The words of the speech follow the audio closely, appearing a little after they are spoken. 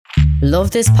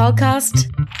Love this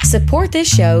podcast? Support this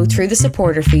show through the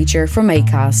supporter feature from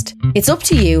Acast. It's up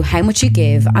to you how much you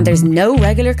give, and there's no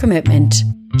regular commitment.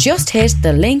 Just hit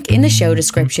the link in the show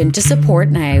description to support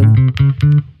now.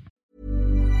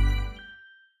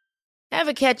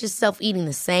 Ever catch yourself eating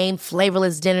the same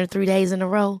flavorless dinner 3 days in a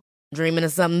row? Dreaming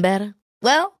of something better?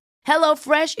 Well,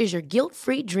 HelloFresh is your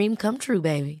guilt-free dream come true,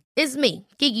 baby. It's me,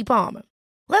 Keke Palmer.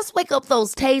 Let's wake up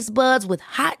those taste buds with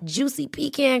hot, juicy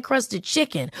pecan-crusted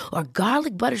chicken or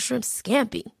garlic butter shrimp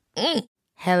scampi.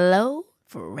 Hello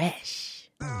Fresh.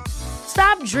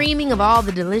 Stop dreaming of all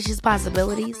the delicious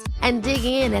possibilities and dig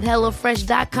in at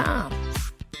HelloFresh.com.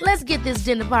 Let's get this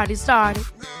dinner party started.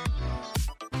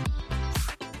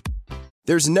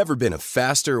 There's never been a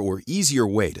faster or easier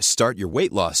way to start your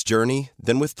weight loss journey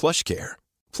than with PlushCare.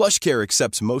 PlushCare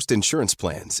accepts most insurance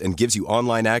plans and gives you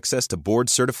online access to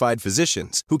board-certified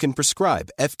physicians who can prescribe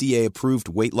FDA-approved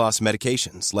weight loss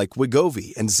medications like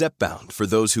Wegovy and Zepbound for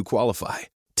those who qualify.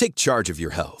 Take charge of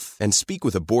your health and speak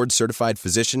with a board-certified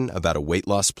physician about a weight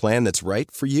loss plan that's right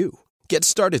for you. Get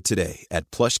started today at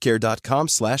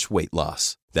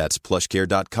plushcare.com/weight-loss. That's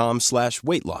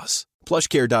plushcare.com/weight-loss.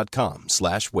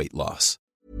 plushcare.com/weight-loss.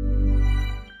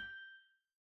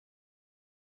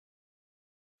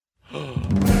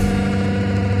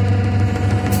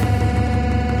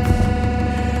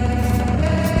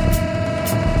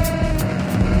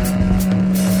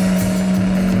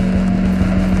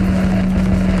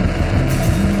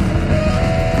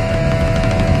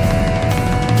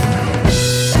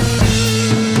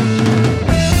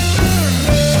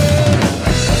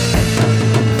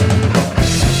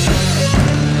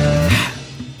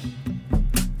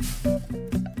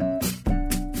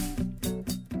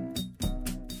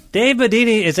 Dave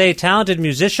Badini is a talented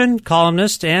musician,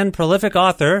 columnist, and prolific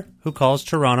author who calls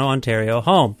Toronto, Ontario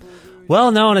home. Well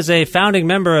known as a founding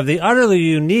member of the utterly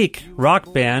unique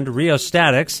rock band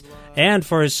Rheostatics and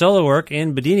for his solo work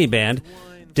in Badini Band,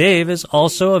 Dave is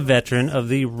also a veteran of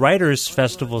the Writers'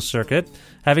 Festival circuit,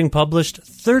 having published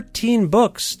 13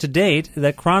 books to date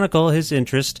that chronicle his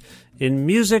interest in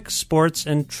music, sports,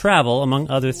 and travel, among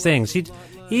other things.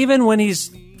 Even when he's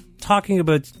talking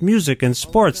about music and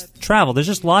sports, travel, there's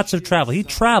just lots of travel. He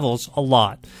travels a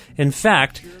lot. In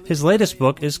fact, his latest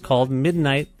book is called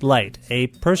Midnight Light, A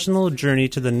Personal Journey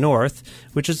to the North,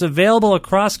 which is available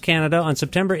across Canada on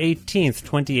September 18th,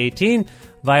 2018,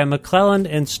 via McClelland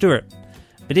and Stewart.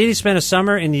 Badini spent a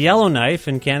summer in Yellowknife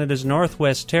in Canada's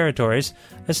Northwest Territories,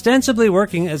 ostensibly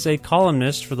working as a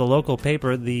columnist for the local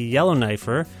paper, The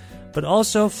Yellowknifer, but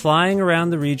also flying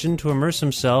around the region to immerse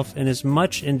himself in as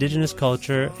much Indigenous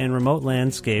culture and remote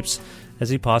landscapes as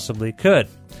he possibly could.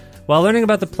 While learning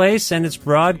about the place and its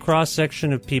broad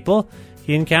cross-section of people,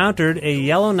 he encountered a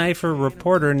Yellowknifer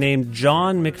reporter named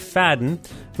John McFadden,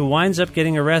 who winds up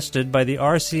getting arrested by the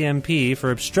RCMP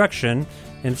for obstruction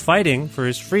and fighting for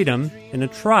his freedom in a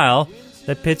trial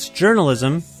that pits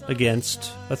journalism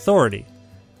against authority.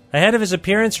 Ahead of his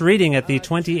appearance reading at the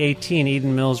 2018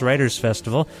 Eden Mills Writers'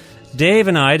 Festival, Dave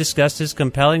and I discussed his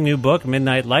compelling new book,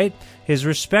 Midnight Light, his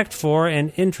respect for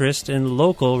and interest in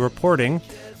local reporting,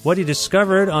 what he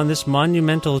discovered on this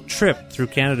monumental trip through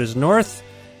Canada's north,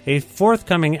 a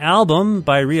forthcoming album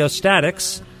by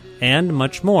Rheostatics, and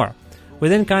much more.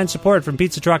 With in-kind support from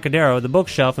Pizza Trocadero, The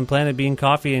Bookshelf, and Planet Bean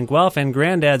Coffee in Guelph, and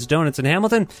Grandad's Donuts in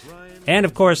Hamilton, and,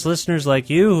 of course, listeners like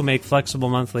you who make flexible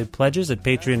monthly pledges at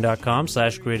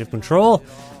patreon.com/creativecontrol,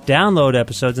 download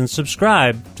episodes, and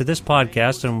subscribe to this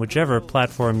podcast on whichever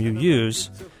platform you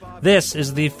use. This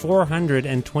is the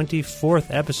 424th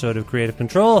episode of Creative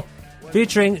Control,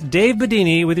 featuring Dave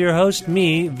Badini with your host,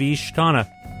 me, Vish Khanna.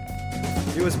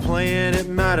 He was playing at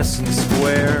Madison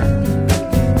Square.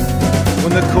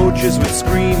 When the coaches would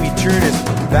scream, he'd turn his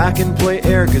back and play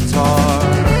air guitar.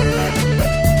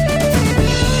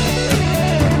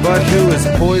 But who has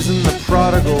poisoned the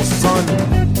prodigal son?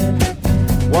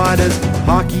 Why does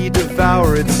hockey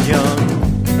devour its young?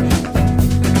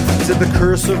 Is it the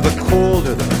curse of the cold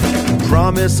or the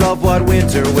promise of what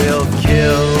winter will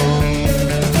kill?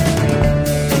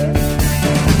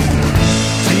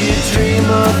 Do you dream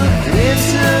of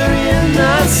winter in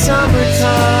the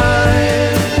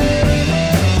summertime?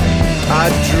 I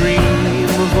dream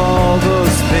of all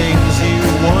those things you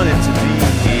wanted to be.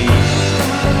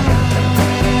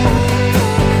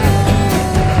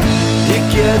 It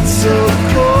gets so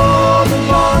cold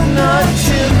along the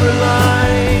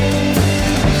timberline.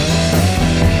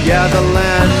 Yeah, the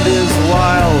land is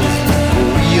wild, but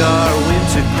we are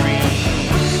wintergreen.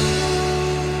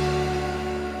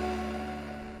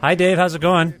 Hi, Dave. How's it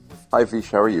going? Hi,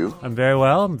 Vish. How are you? I'm very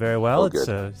well. Oh, It's good.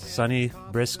 a sunny,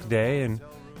 brisk day in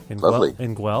Lovely.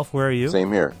 In Guelph. Where are you?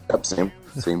 Same here. Yep, same.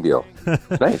 Same deal.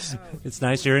 Nice. It's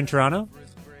nice. You're in Toronto?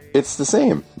 It's the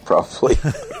same, probably.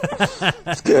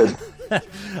 It's good.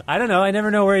 I don't know. I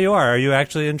never know where you are. Are you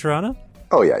actually in Toronto?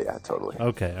 Oh, yeah, totally.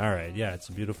 Okay, all right. Yeah, it's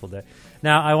a beautiful day.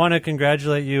 Now, I want to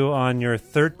congratulate you on your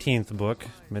 13th book,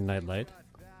 Midnight Light.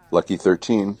 Lucky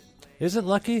 13. Is it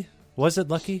lucky? Was it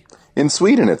lucky? In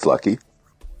Sweden, it's lucky.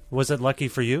 Was it lucky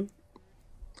for you?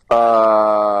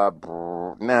 Nah,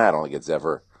 I don't think it's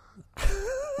ever.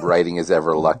 Writing is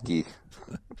ever lucky.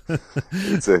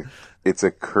 It's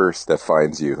a curse that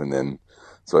finds you, and then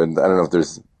so I don't know if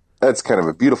there's. That's kind of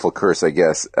a beautiful curse, I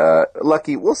guess.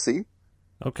 Lucky, we'll see.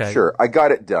 Okay, sure. I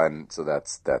got it done, so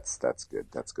that's good.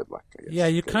 That's good luck, I guess. Yeah,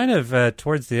 you kind of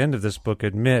towards the end of this book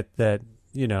admit that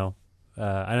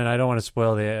and I don't want to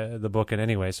spoil the book in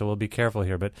any way, so we'll be careful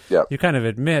here. But you kind of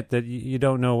admit that you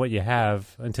don't know what you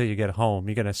have until you get home.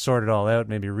 You're going to sort it all out,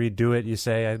 maybe redo it. You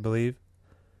say, I believe.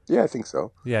 Yeah, I think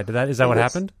so. Yeah, is that what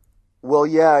happened? Well,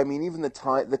 yeah. I mean, even the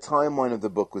timeline of the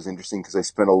book was interesting because I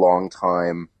spent a long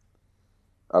time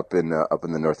up in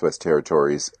the Northwest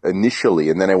Territories initially,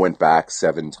 and then I went back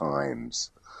 7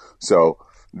 times. So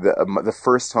the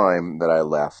first time that I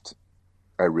left,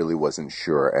 I really wasn't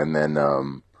sure, and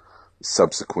then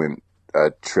subsequent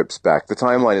trips back. The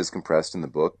timeline is compressed in the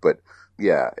book, but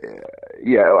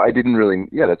I didn't really.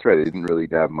 Yeah, that's right. I didn't really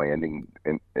have my ending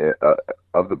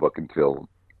of the book until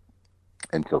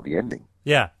the ending.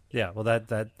 Yeah. Well,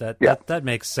 that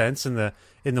makes sense in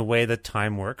the way that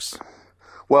time works.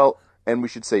 Well, and we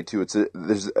should say too,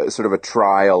 there's sort of a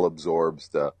trial absorbs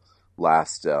the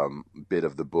last bit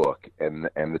of the book, and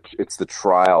it's the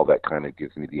trial that kind of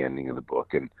gives me the ending of the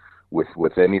book. And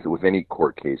with any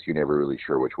court case, you're never really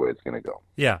sure which way it's going to go.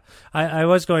 Yeah, I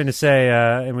was going to say,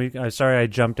 I'm sorry I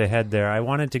jumped ahead there. I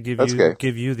wanted to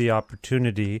give you the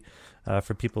opportunity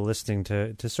for people listening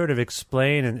to sort of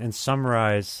explain and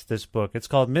summarize this book. It's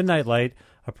called Midnight Light: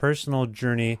 A Personal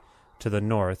Journey to the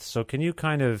North. So can you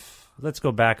let's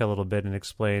go back a little bit and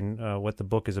explain what the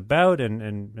book is about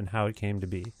and how it came to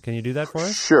be. Can you do that for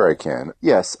us? Sure, I can.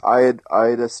 Yes, I had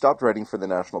stopped writing for the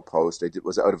National Post.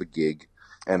 Was out of a gig,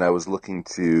 and I was looking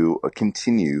to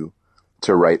continue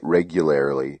to write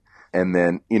regularly. And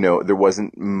then, there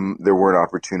weren't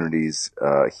opportunities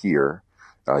here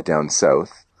down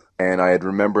south. And I had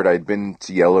remembered I'd been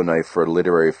to Yellowknife for a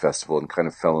literary festival and kind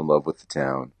of fell in love with the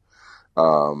town.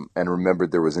 And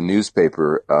remembered there was a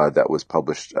newspaper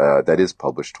that is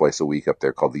published twice a week up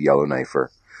there called the Yellowknifer.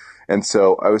 And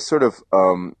so I was sort of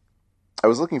I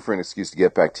was looking for an excuse to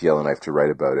get back to Yellowknife to write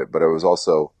about it, but I was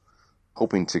also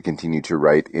hoping to continue to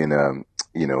write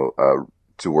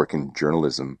to work in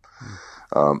journalism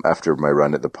after my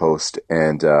run at the Post.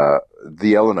 And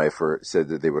the Yellowknifer said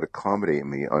that they would accommodate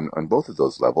me on both of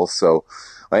those levels. So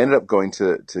I ended up going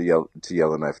to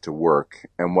Yellowknife to work.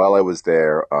 And while I was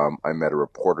there, I met a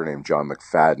reporter named John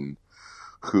McFadden,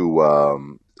 who,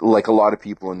 like a lot of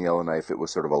people in Yellowknife, it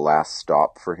was sort of a last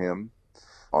stop for him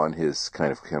on his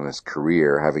kind of his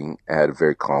career, having had a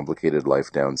very complicated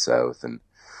life down south and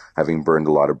having burned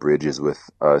a lot of bridges with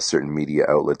certain media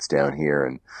outlets down here.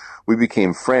 And we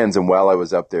became friends. And while I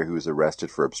was up there, he was arrested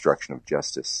for obstruction of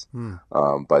justice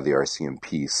by the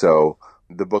RCMP. So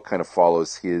the book kind of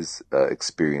follows his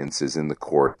experiences in the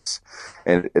courts,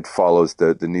 and it follows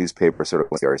the newspaper sort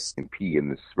of with the RCMP in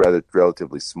this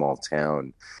relatively small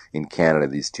town in Canada,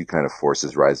 these two kind of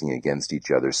forces rising against each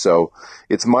other. So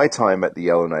it's my time at the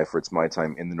Yellowknife, or it's my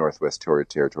time in the Northwest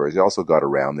Territories. I also got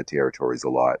around the territories a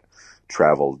lot,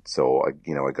 traveled, so I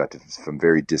got to some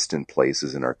very distant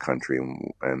places in our country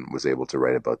and was able to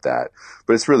write about that.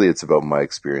 But it's about my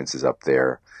experiences up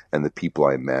there and the people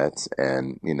I met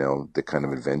and, the kind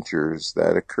of adventures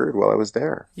that occurred while I was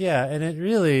there. Yeah, and it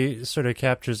really sort of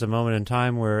captures a moment in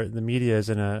time where the media is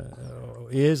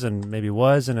and maybe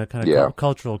was in a kind of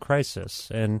cultural crisis,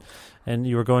 and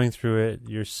you were going through it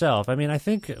yourself. I mean, I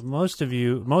think most of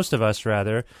us, we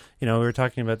were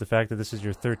talking about the fact that this is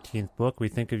your 13th book. We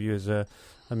think of you as a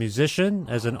musician,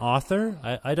 as an author.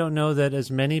 I don't know that as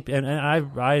many, and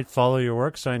I follow your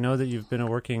work, so I know that you've been a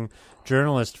working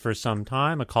journalist for some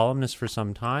time, a columnist for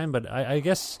some time, but I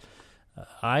guess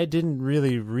I didn't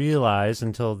really realize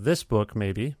until this book,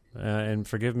 maybe, and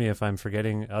forgive me if I'm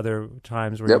forgetting other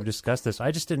times where you've discussed this, I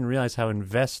just didn't realize how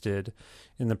invested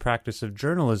in the practice of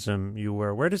journalism you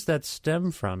were. Where does that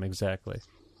stem from exactly?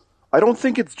 I don't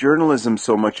think it's journalism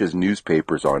so much as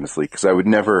newspapers, honestly, because I would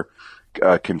never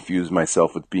confuse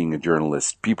myself with being a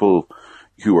journalist. People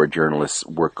who are journalists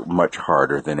work much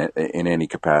harder than in any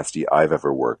capacity I've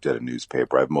ever worked at a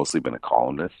newspaper. I've mostly been a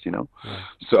columnist, Yeah.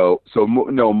 So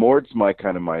more it's my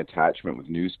attachment with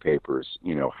newspapers,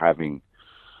 having,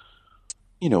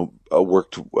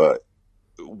 worked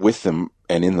with them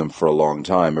and in them for a long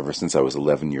time. Ever since I was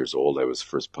 11 years old, I was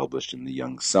first published in the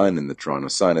Young Sun and the Toronto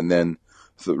Sun, and then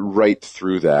right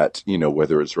through that,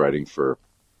 whether it's writing for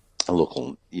a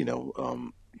local,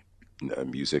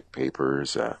 music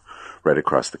papers right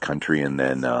across the country, and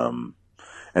then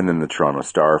the Toronto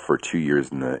Star for 2 years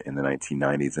in the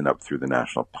 1990s, and up through the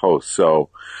National Post. So,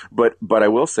 but I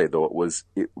will say though, it was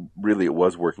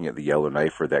working at the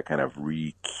Yellowknifer that kind of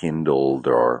rekindled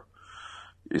or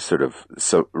sort of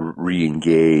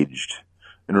re-engaged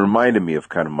and reminded me of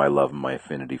kind of my love and my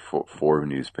affinity for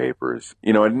newspapers.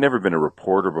 I'd never been a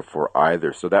reporter before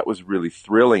either, so that was really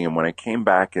thrilling. And when I came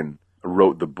back and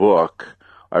wrote the book,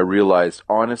 I realized,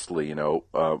 honestly,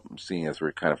 seeing as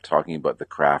we're kind of talking about the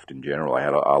craft in general, I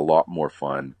had a lot more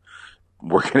fun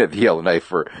working at the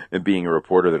Yellowknifer and being a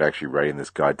reporter than actually writing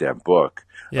this goddamn book.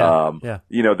 Yeah.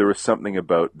 There was something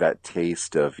about that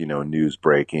taste of, news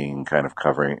breaking, kind of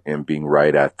covering and being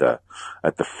right at the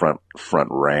front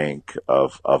rank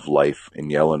of life in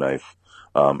Yellowknife,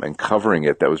 and covering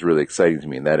it, that was really exciting to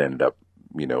me. And that ended up,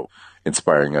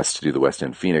 inspiring us to do the West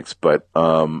End Phoenix. But, it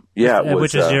was,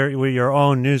 which is your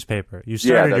own newspaper. You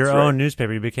started your own right.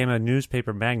 newspaper. You became a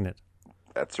newspaper magnate.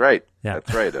 That's right. Yeah.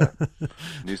 That's right.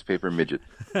 Newspaper midget.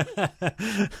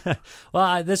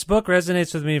 Well, this book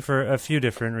resonates with me for a few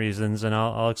different reasons, and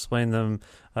I'll explain them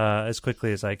as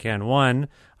quickly as I can. One,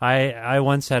 I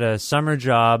once had a summer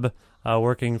job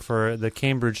working for the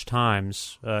Cambridge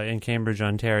Times in Cambridge,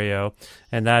 Ontario,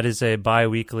 and that is a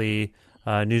bi-weekly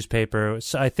newspaper.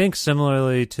 So I think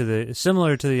similar to the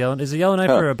Yellowknife. Is the Yellowknife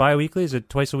a bi-weekly? Is it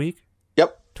twice a week?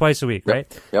 Yep. Twice a week, yep.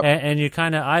 right? Yep.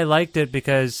 And I liked it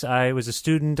because I was a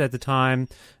student at the time.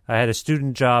 I had a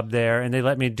student job there, and they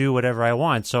let me do whatever I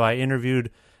want. So I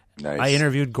interviewed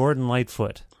Gordon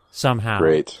Lightfoot somehow.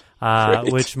 Great.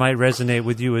 Which might resonate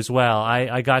with you as well.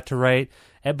 I got to write,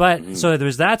 but so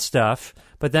there's that stuff.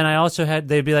 But then I also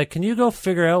they'd be like, "Can you go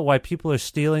figure out why people are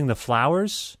stealing the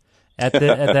flowers at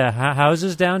the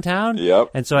houses downtown?" Yep.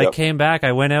 And so I came back.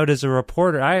 I went out as a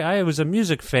reporter. I was a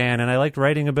music fan, and I liked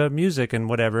writing about music and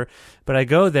whatever. But I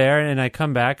go there, and I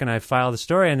come back, and I file the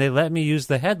story, and they let me use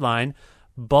the headline,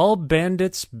 "Bulb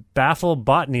Bandits Baffle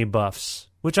Botany Buffs,"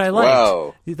 which I liked.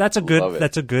 Wow. That's a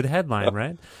good headline,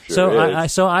 right? Sure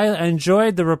So I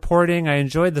enjoyed the reporting. I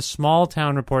enjoyed the small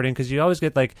town reporting, because you always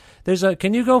get like,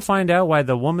 can you go find out why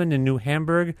the woman in New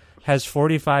Hamburg has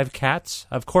 45 cats?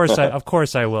 Of course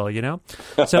I will,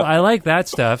 So I like that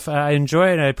stuff. I enjoy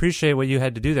it, and I appreciate what you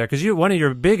had to do there, because one of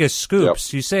your biggest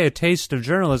scoops, you say a taste of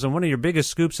journalism, one of your biggest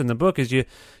scoops in the book is you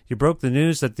broke the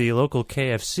news that the local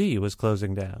KFC was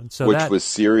closing down. Which was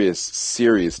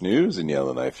serious news in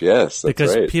Yellowknife, yes. That's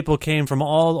because right. People came from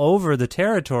all over the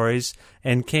territories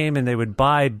and they would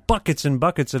buy buckets and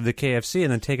buckets of the KFC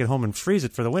and then take it home and freeze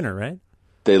it for the winter, right?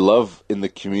 They love, in the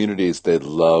communities, they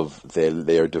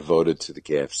are devoted to the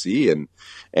KFC,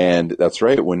 and that's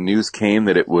right. When news came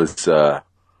that it was that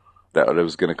it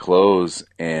was going to close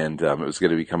and it was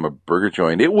going to become a burger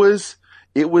joint, it was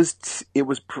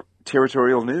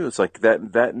territorial news. Like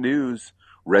that news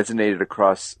resonated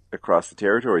across the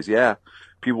territories. Yeah,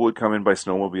 people would come in by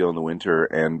snowmobile in the winter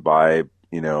and by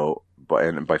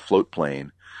float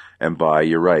plane. And buy,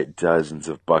 you're right, dozens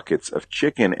of buckets of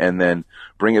chicken, and then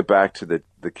bring it back to the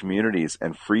communities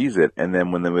and freeze it. And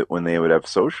then when they would have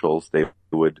socials, they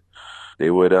would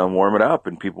warm it up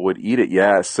and people would eat it.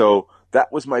 Yeah, so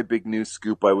that was my big news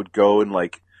scoop. I would go and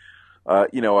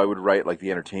I would write like the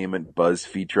entertainment buzz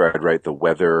feature. I'd write the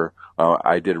weather.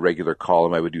 I did a regular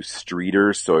column. I would do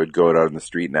streeters. So I'd go out on the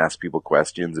street and ask people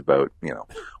questions about,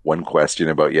 one question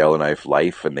about Yellowknife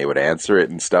life, and they would answer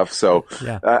it and stuff. So,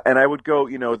 and I would go,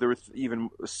 there was even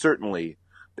certainly,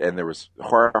 and there was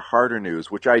harder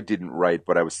news, which I didn't write,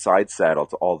 but I was side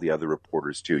saddled to all the other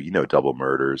reporters too. Double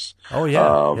murders. Oh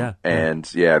yeah, and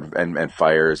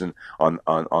fires and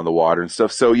on the water and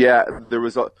stuff. So there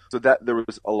was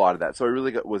a lot of that. So I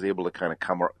really was able to kind of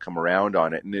come around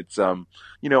on it. And it's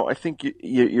I think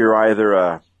you're either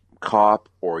a cop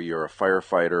or you're a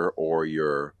firefighter or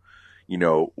you're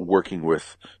working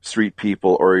with street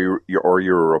people or you're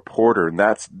a reporter, and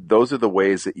those are the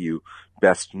ways that you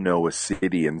best know a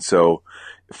city. And so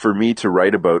for me to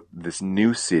write about this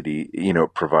new city,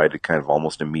 provided kind of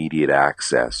almost immediate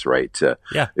access, right? To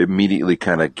immediately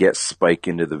kind of get Spike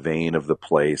into the vein of the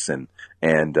place and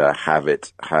have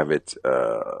it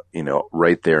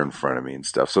right there in front of me and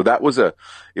stuff. So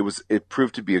it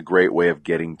proved to be a great way of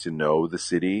getting to know the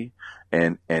city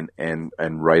and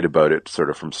write about it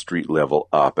sort of from street level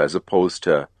up, as opposed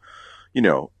to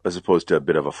a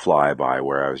bit of a flyby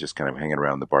where I was just kind of hanging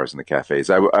around the bars and the cafes.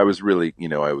 I was really,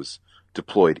 I was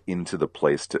deployed into the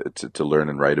place to learn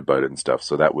and write about it and stuff.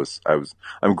 So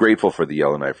I'm grateful for the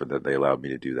Yellowknifer that they allowed me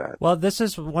to do that. Well, this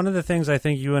is one of the things I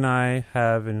think you and I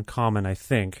have in common, I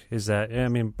think, is that, I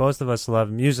mean, both of us love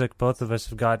music. Both of us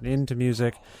have gotten into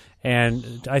music.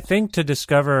 And I think to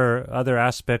discover other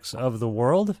aspects of the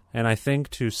world, and I think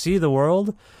to see the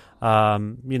world,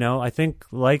 I think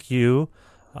like you,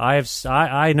 I'll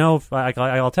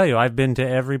tell you, I've been to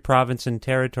every province and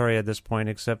territory at this point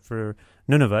except for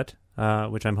Nunavut,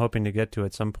 which I'm hoping to get to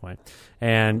at some point.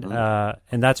 And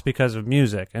that's because of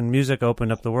music. And music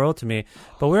opened up the world to me.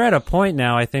 But we're at a point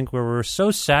now, I think, where we're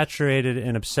so saturated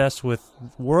and obsessed with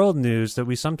world news that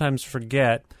we sometimes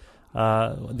forget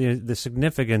the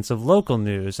significance of local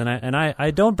news. And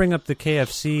I don't bring up the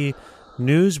KFC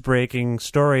news breaking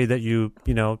story that you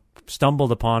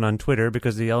stumbled upon on Twitter,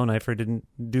 because the Yellowknifer didn't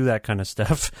do that kind of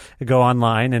stuff. Go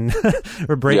online and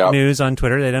or break news on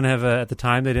Twitter. They didn't have at the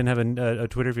time. They didn't have a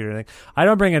Twitter feed or anything. I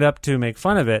don't bring it up to make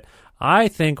fun of it. I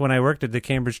think when I worked at the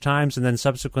Cambridge Times and then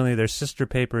subsequently their sister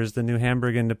papers, the New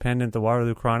Hamburg Independent, the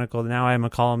Waterloo Chronicle. Now I'm a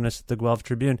columnist at the Guelph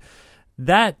Tribune.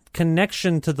 That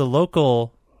connection to the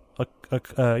local,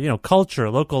 culture,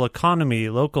 local economy,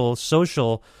 local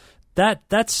social.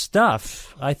 That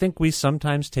stuff, I think we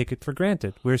sometimes take it for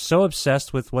granted. We're so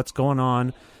obsessed with what's going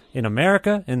on in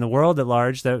America, in the world at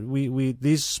large, that we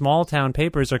these small town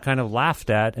papers are kind of laughed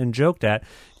at and joked at.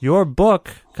 Your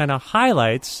book kind of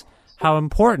highlights how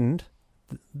important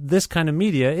this kind of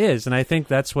media is, and I think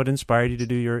that's what inspired you to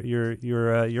do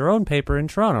your own paper in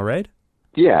Toronto, right?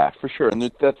 Yeah, for sure. And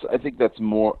I think that's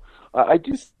more. I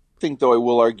do think, though, I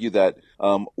will argue that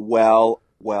while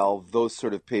those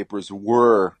sort of papers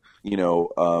were,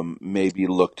 maybe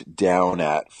looked down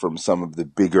at from some of the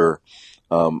bigger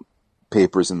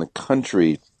papers in the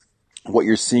country, what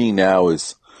you're seeing now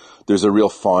is there's a real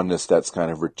fondness that's kind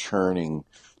of returning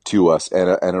to us,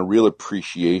 and a real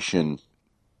appreciation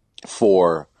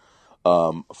for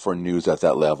news at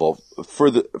that level for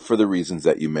the reasons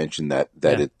that you mentioned, that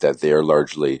it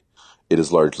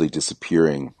is largely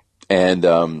disappearing.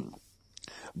 And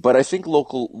but I think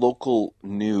local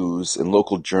news and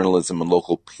local journalism and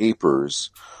local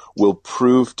papers will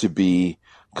prove to be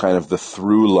kind of the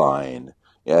through line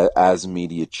as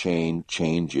media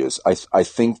changes. I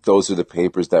think those are the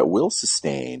papers that will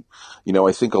sustain.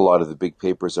 I think a lot of the big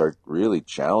papers are really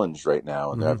challenged right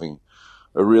now, and they're having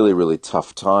a really, really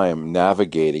tough time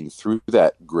navigating through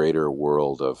that greater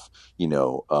world of,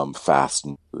 fast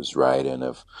news, right? And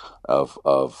of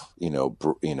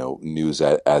news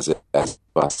as it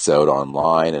busts out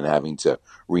online and having to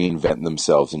reinvent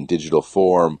themselves in digital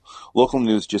form. Local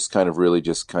news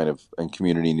and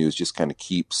community news just kind of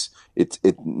keeps,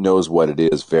 it knows what it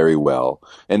is very well.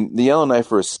 And the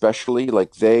Yellowknifer especially,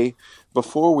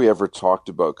 before we ever talked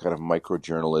about kind of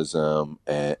microjournalism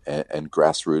and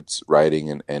grassroots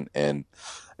writing and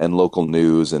local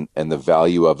news and the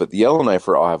value of it, the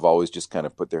Yellowknifer have always just kind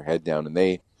of put their head down.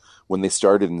 And when they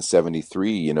started in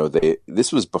 1973,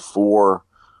 this was before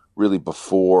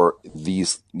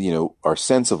these, our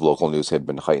sense of local news had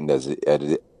been heightened as it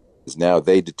is now.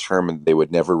 They determined they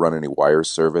would never run any wire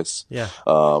service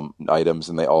items,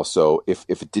 and they also, if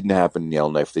it didn't happen in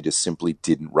Yellowknife, they just simply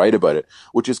didn't write about it,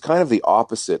 which is kind of the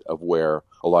opposite of where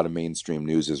a lot of mainstream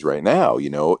news is right now.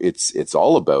 It's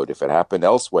all about, if it happened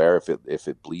elsewhere, if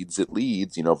it bleeds, it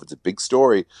leads. If it's a big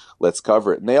story, let's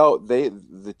cover it. And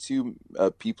the two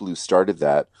people who started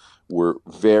that were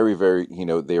very, very,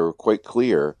 they were quite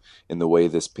clear in the way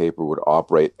this paper would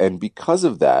operate. And because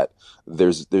of that,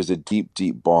 there's a deep,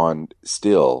 deep bond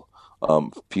still,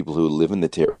 people who live in the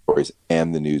territories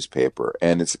and the newspaper.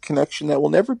 And it's a connection that will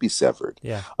never be severed.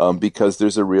 Yeah. Because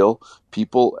there's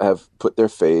people have put their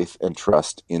faith and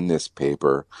trust in this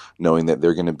paper, knowing that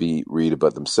they're going to read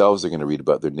about themselves, they're going to read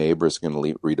about their neighbors, they're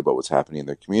going to read about what's happening in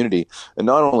their community. And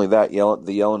not only that, the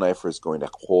Yellowknifer is going to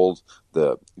hold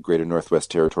the Greater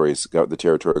Northwest Territories, the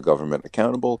territorial government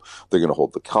accountable. They're going to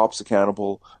hold the cops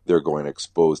accountable. They're going to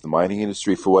expose the mining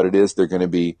industry for what it is. They're going to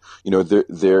be,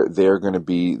 they're going to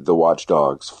be the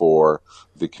watchdogs for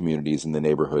the communities and the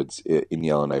neighborhoods in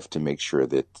Yellowknife to make sure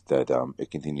that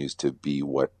it continues to be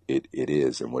what it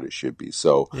is and what it should be.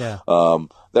 So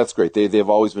that's great. They've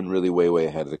always been really way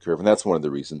ahead of the curve, and that's one of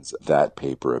the reasons that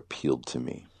paper appealed to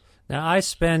me. Now, I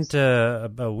spent a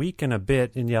week and a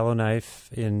bit in Yellowknife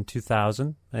in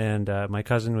 2000, and my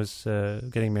cousin was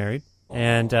getting married,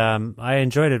 and I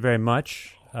enjoyed it very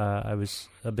much. I was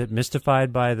a bit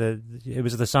mystified by it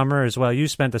was the summer as well. You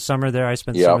spent the summer there, I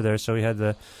spent the summer there, so we had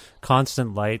the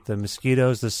constant light, the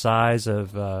mosquitoes the size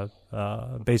of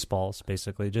baseballs,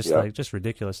 basically, just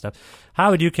ridiculous stuff.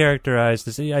 How would you characterize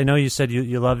this? I know you said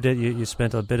you loved it. You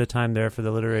spent a bit of time there for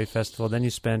the literary festival. Then you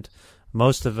spent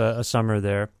most of a summer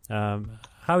there.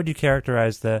 How would you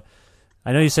characterize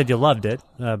I know you said you loved it,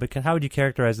 but how would you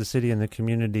characterize the city and the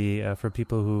community for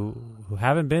people who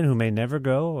haven't been, who may never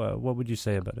go? What would you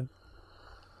say about it?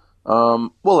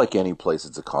 Well, like any place,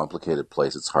 it's a complicated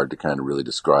place. It's hard to kind of really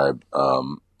describe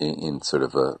in sort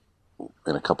of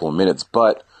in a couple of minutes.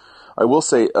 But I will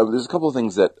say there's a couple of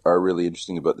things that are really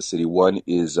interesting about the city. One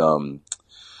is, the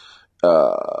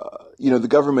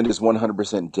government is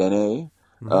 100% Dene.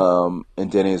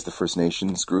 And Dene is the First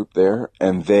Nations group there,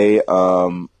 and they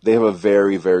have a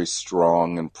very, very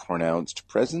strong and pronounced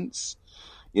presence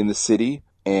in the city,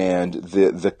 and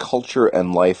the culture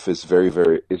and life is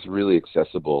is really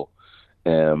accessible,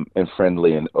 and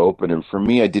friendly and open. And for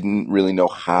me, I didn't really know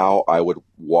how I would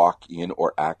walk in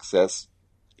or access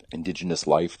Indigenous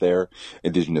life there,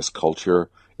 Indigenous culture.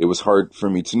 It was hard for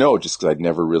me to know just because I'd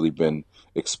never really been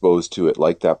exposed to it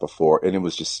like that before. And it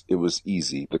was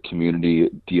easy. The community,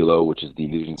 DILO, which is the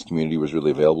Indigenous community, was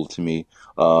really available to me.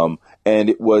 And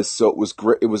it was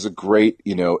great. It was a great,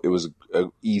 it was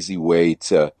an easy way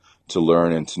to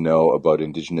learn and to know about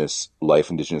Indigenous life,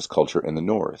 Indigenous culture in the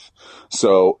North.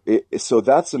 So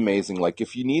that's amazing. Like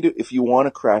if you want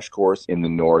a crash course in the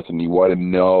North and you want to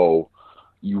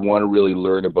really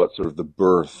learn about sort of the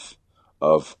birth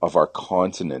of our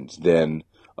continent, then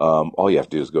all you have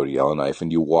to do is go to Yellowknife,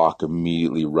 and you walk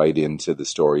immediately right into the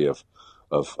story of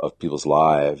people's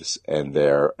lives and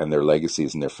their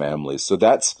legacies and their families. So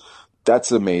that's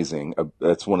amazing.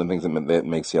 That's one of the things that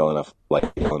makes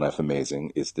Yellowknife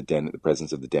amazing is the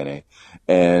presence of the Dene,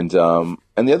 and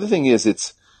the other thing is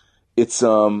it's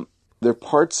there are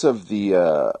parts of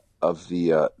the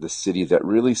city that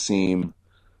really seem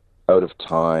out of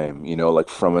time, like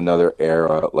from another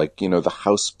era, like, the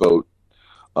houseboat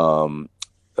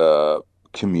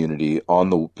community on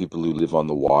the people who live on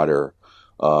the water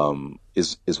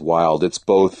is wild. It's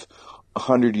both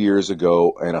 100 years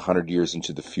ago and 100 years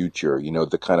into the future,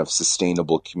 the kind of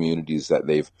sustainable communities that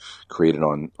they've created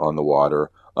on the water.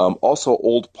 Also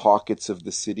old pockets of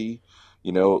the city,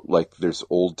 like there's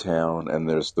Old Town and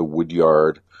there's the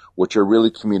Woodyard, which are really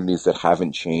communities that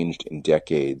haven't changed in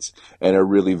decades and are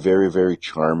really very, very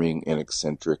charming and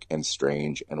eccentric and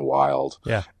strange and wild.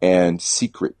 Yeah. And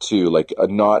secret too. Like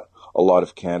not a lot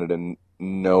of Canada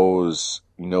knows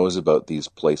about these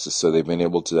places. So they've been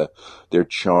able to, their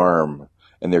charm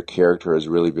and their character has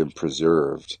really been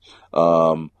preserved.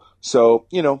 Listen,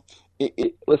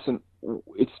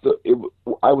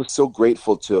 I was so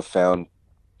grateful to have found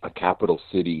a capital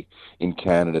city in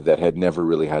Canada that had never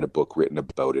really had a book written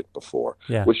about it before.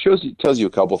 Yeah. Which tells you a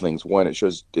couple things. One,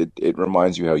 it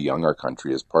reminds you how young our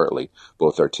country is, partly,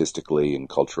 both artistically and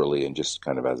culturally and just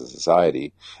kind of as a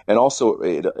society. And also,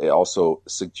 it also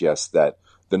suggests that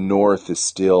the North is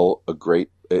still a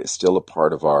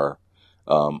part of our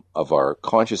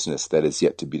consciousness that is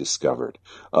yet to be discovered.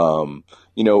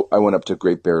 I went up to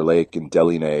Great Bear Lake in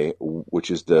Deline,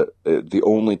 which is the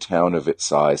only town of its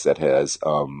size that has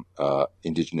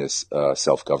Indigenous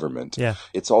self-government. Yeah.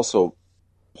 It's also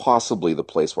possibly the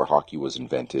place where hockey was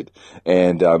invented,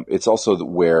 and it's also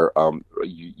where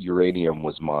uranium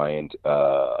was mined.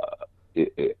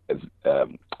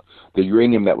 The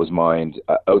uranium that was mined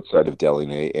outside of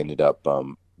Deline ended up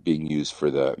being used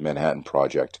for the Manhattan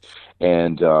Project,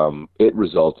 and it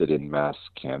resulted in mass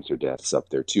cancer deaths up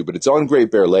there too. But it's on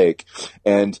Great Bear Lake,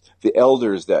 and the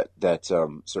elders that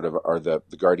sort of are the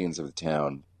guardians of the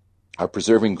town are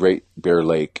preserving Great Bear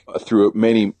Lake through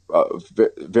many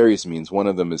various means. One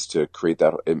of them is to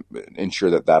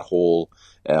ensure that whole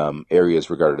area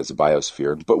is regarded as a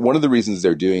biosphere. But one of the reasons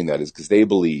they're doing that is because they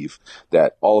believe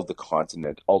that all of the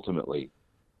continent ultimately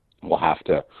will have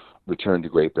to return to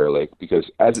Great Bear Lake, because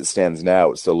as it stands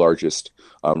now, it's the largest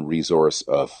resource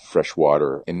of fresh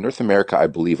water in North America, I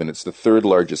believe, and it's the third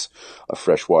largest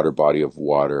freshwater body of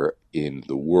water in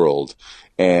the world.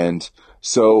 And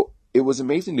so it was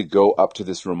amazing to go up to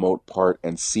this remote part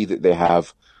and see that they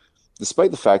have,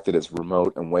 despite the fact that it's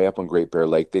remote and way up on Great Bear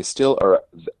Lake, they still are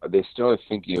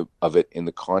thinking of it in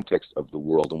the context of the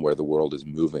world and where the world is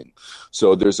moving.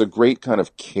 So there's a great kind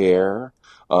of care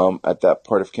at that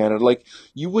part of Canada. Like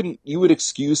you would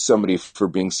excuse somebody for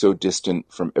being so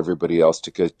distant from everybody else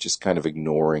to just kind of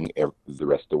ignoring the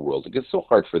rest of the world. It gets so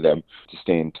hard for them to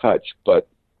stay in touch. But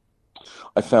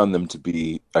I found the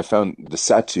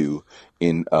Satu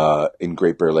in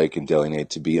Great Bear Lake and Deligne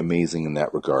to be amazing in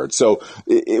that regard. So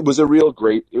it was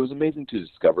it was amazing to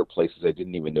discover places I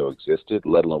didn't even know existed,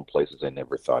 let alone places I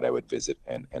never thought I would visit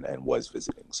and was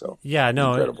visiting. So yeah,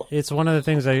 no, incredible. It's one of the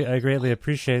things I greatly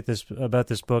appreciate about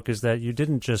this book is that you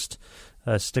didn't just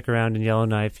stick around in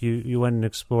Yellowknife. You went and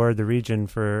explored the region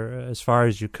for as far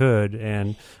as you could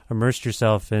and immersed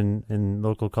yourself in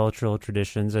local cultural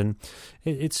traditions. And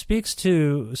it speaks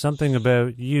to something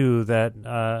about you that,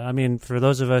 I mean, for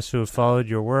those of us who have followed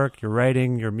your work, your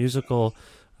writing, your musical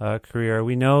career,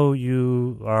 we know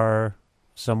you are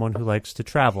someone who likes to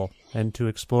travel and to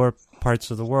explore parts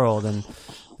of the world. And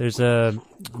there's a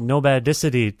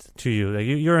nomadicity to you.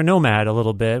 You're a nomad a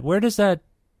little bit. Where does that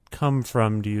come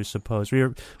from, do you suppose?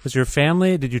 Was your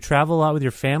family, did you travel a lot with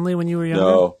your family when you were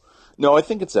younger? No, I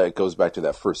think it goes back to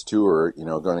that first tour,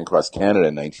 going across Canada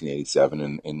in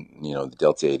 1987 and the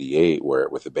Delta 88 where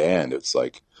with the band, it's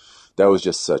like, that was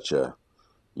just such a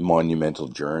monumental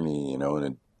journey,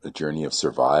 and a journey of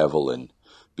survival and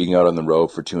being out on the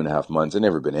road for 2.5 months. I'd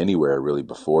never been anywhere really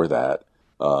before that.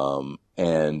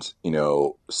 And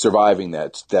surviving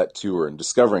that tour and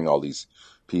discovering all these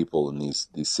people in these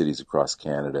cities across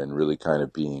Canada and really kind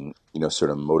of being,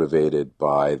 sort of motivated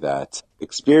by that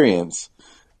experience,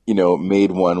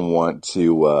 made one want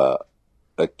to,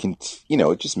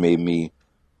 it just made me,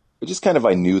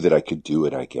 I knew that I could do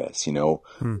it, I guess,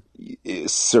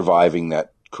 surviving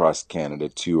that cross Canada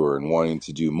tour and wanting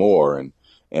to do more.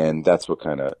 And that's what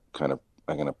kind of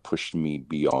pushed me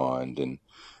beyond.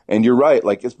 And you're right.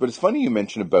 But it's funny you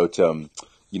mentioned about,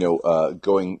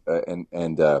 going,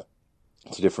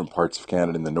 to different parts of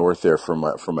Canada in the north there for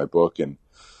my book and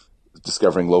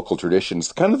discovering local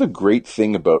traditions. Kind of the great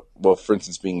thing about, for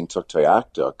instance, being in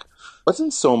Tuktoyaktuk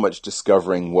wasn't so much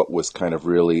discovering what was kind of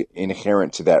really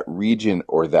inherent to that region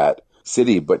or that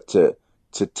city, but to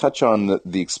touch on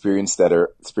the experiences that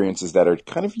are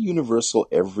kind of universal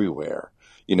everywhere.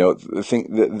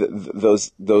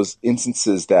 Those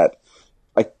instances that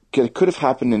could have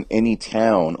happened in any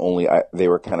town, only they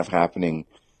were kind of happening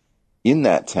in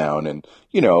that town. And,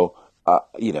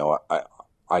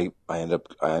 I end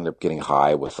up getting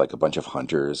high with a bunch of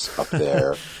hunters up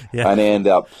there. Yeah. And I end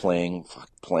up playing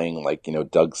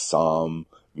Doug Somm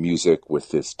music with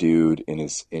this dude in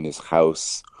his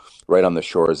house right on the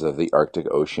shores of the Arctic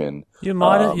Ocean.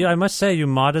 I must say, you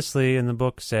modestly in the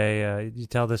book say, you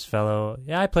tell this fellow,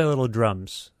 I play little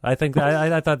drums. I think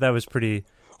I thought that was pretty.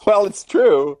 Well, it's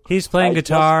true. He's playing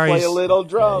guitar. Just play a little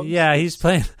drum. Yeah, he's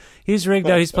playing. He's rigged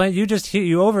out. He's playing.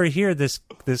 You overhear this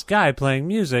guy playing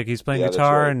music. He's playing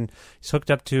guitar, right. And he's hooked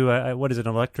up to what is it,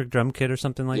 an electric drum kit or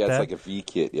something like that? Yeah, it's like a V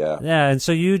kit. Yeah. Yeah, and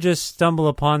so you just stumble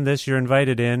upon this. You're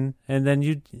invited in, and then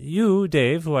you,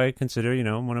 Dave, who I consider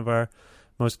one of our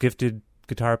most gifted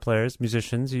guitar players,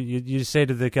 musicians. You say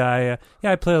to the guy,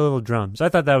 I play a little drums. I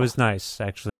thought that was nice,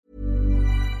 actually.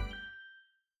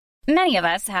 Many of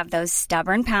us have those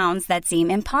stubborn pounds that seem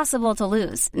impossible to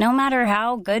lose, no matter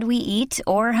how good we eat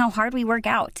or how hard we work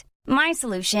out. My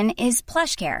solution is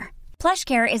PlushCare.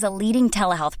 PlushCare is a leading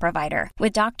telehealth provider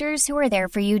with doctors who are there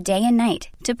for you day and night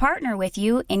to partner with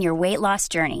you in your weight loss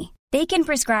journey. They can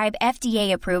prescribe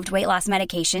FDA-approved weight loss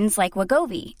medications like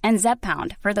Wegovy and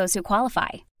Zepbound for those who qualify.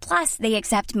 Plus, they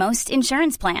accept most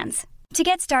insurance plans. To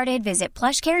get started, visit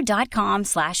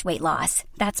plushcare.com/weightloss.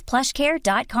 That's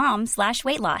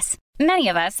plushcare.com/weightloss. Many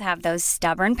of us have those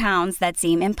stubborn pounds that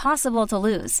seem impossible to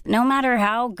lose, no matter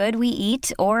how good we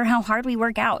eat or how hard we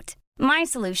work out. My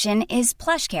solution is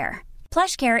PlushCare.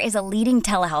 PlushCare is a leading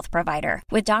telehealth provider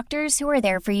with doctors who are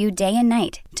there for you day and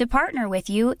night to partner with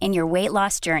you in your weight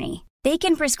loss journey. They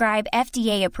can prescribe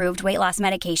FDA-approved weight loss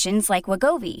medications like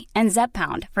Wegovy and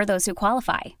Zepbound for those who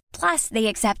qualify. Plus, they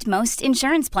accept most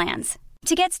insurance plans.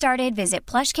 To get started, visit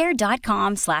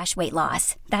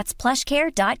plushcare.com/weightloss. That's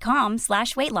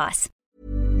plushcare.com/weightloss.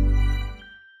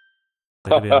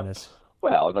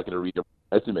 Well, I'm not going to read your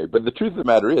resume, but the truth of the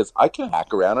matter is I can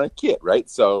hack around on a kit, right?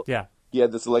 So yeah, he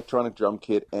had this electronic drum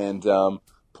kit, and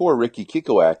poor Ricky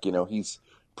Kikowak, he's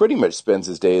pretty much spends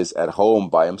his days at home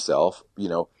by himself,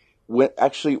 When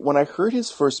I heard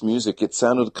his first music, it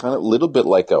sounded kind of a little bit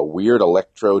like a weird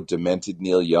electro demented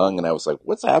Neil Young. And I was like,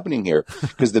 what's happening here?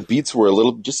 Because the beats were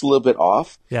just a little bit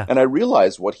off. Yeah. And I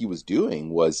realized what he was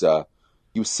doing was,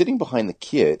 he was sitting behind the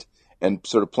kit and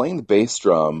sort of playing the bass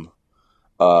drum,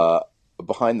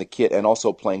 behind the kit and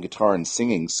also playing guitar and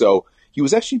singing. So he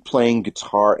was actually playing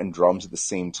guitar and drums at the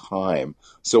same time.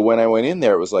 So when I went in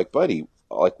there, it was like, buddy,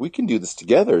 we can do this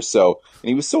together. So, and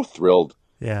he was so thrilled.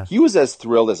 Yeah. He was as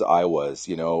thrilled as I was,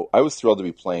 I was thrilled to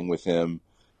be playing with him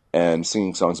and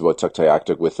singing songs about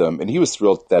Tuktoyaktuk with him. And he was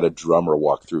thrilled that a drummer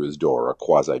walked through his door, a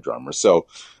quasi-drummer. So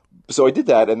so I did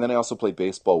that, and then I also played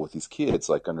baseball with these kids,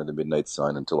 like under the midnight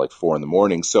sun until like 4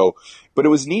 a.m. So, but it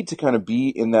was neat to kind of be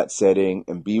in that setting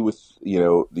and be with,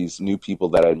 these new people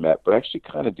that I'd met, but actually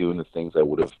kind of doing the things I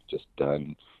would have just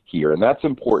done here. And that's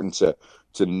important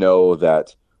to know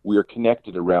that we are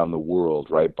connected around the world,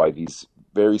 right, by these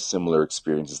very similar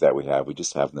experiences that we have. We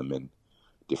just have them in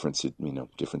different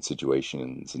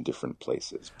situations in different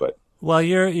places. But well,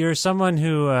 you're someone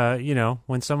who,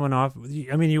 when someone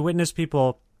you witness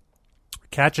people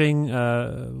catching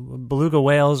beluga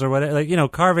whales or whatever,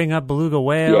 like, carving up beluga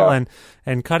whale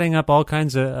and cutting up all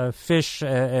kinds of fish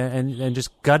and just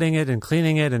gutting it and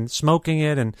cleaning it and smoking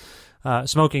it and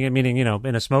smoking it, meaning, in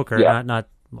a smoker, not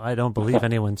I don't believe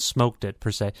anyone smoked it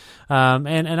per se.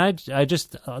 And I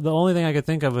just, the only thing I could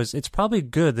think of was it's probably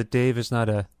good that Dave is not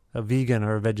a vegan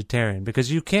or a vegetarian,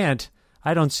 because you can't,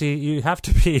 you have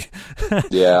to be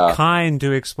kind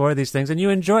to explore these things, and you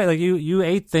enjoy, like you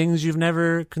ate things you've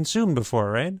never consumed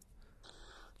before, right?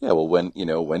 Yeah, well, when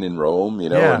in Rome,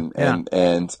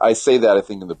 and I say that, I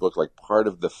think, in the book, like, part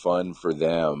of the fun for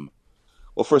them.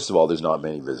 Well, first of all, there's not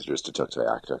many visitors to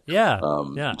Tuktoyaktuk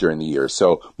during the year.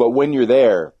 So, but when you're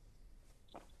there,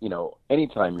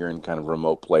 anytime you're in kind of a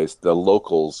remote place, the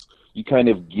locals, you kind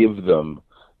of give them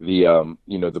the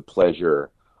the pleasure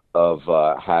of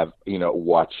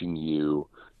watching you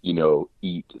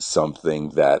eat something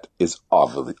that is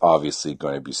obviously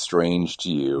going to be strange to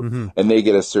you, and they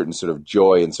get a certain sort of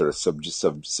joy in sort of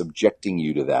subjecting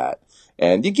you to that,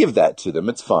 and you give that to them.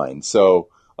 It's fine. So,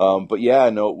 but yeah,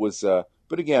 no, it was.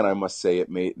 But again, I must say, it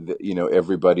made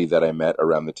everybody that I met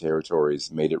around the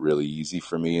territories made it really easy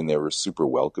for me, and they were super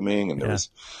welcoming, and there was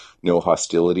no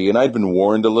hostility. And I'd been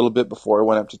warned a little bit before I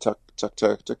went up to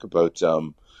Tuktoyaktuk about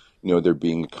there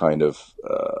being kind of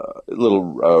little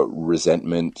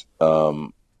resentment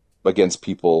against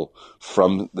people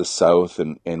from the South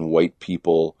and white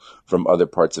people from other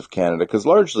parts of Canada, because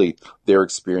largely their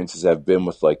experiences have been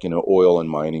with, like, oil and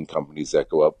mining companies that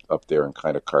go up there and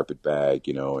kind of carpetbag,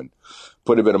 and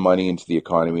put a bit of money into the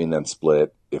economy and then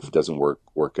split if it doesn't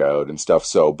work out and stuff.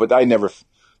 So, but I never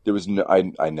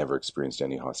experienced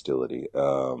any hostility.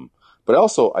 But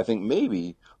also, I think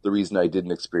maybe the reason I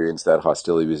didn't experience that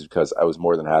hostility was because I was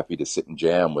more than happy to sit and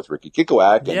jam with Ricky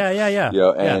Kikowak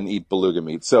and eat beluga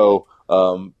meat. So,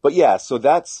 so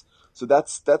that's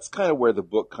kind of where the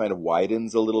book kind of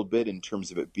widens a little bit in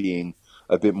terms of it being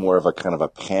a bit more of a kind of a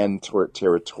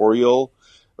pan-territorial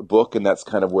book, and that's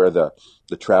kind of where the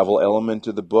travel element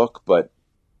of the book. But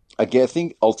again, I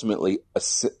think ultimately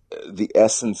the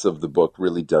essence of the book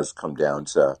really does come down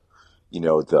to,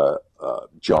 the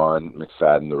John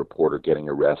McFadden, the reporter, getting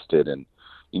arrested, and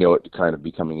it kind of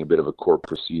becoming a bit of a court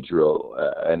procedural,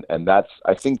 and that's,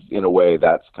 I think, in a way,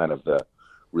 that's kind of the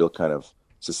real kind of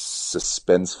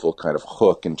suspenseful kind of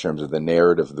hook in terms of the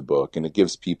narrative of the book, and it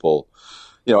gives people.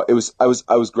 I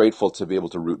was grateful to be able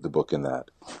to root the book in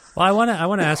that. Well, I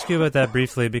want to ask you about that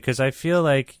briefly, because I feel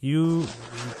like the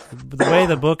way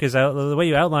the book is out, the way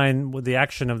you outline the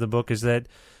action of the book is that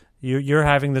you're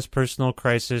having this personal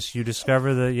crisis. You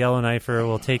discover the Yellowknifer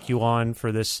will take you on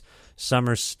for this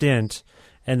summer stint,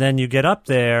 and then you get up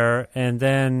there, and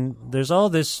then there's all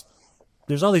these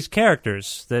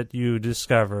characters that you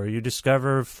discover. You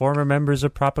discover former members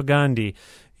of Propagandhi.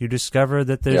 You discover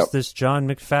that there's this John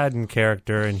McFadden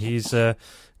character, and he's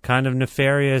kind of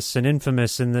nefarious and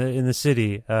infamous in the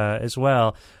city as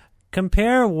well.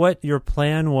 Compare what your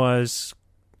plan was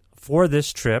for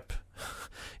this trip,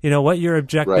 what your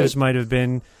objectives might have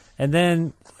been, and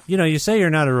then, you say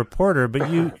you're not a reporter, but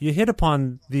you hit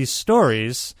upon these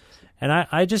stories, and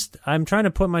I'm trying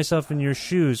to put myself in your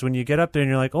shoes when you get up there and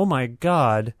you're like, oh my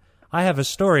God, I have a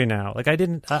story now. Like,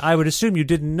 I would assume you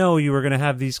didn't know you were going to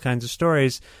have these kinds of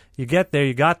stories. You get there,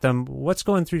 you got them. What's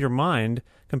going through your mind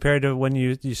compared to when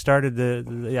you started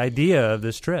the idea of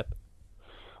this trip?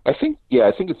 I think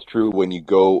it's true when you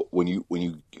go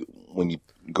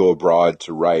abroad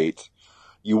to write,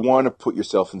 you want to put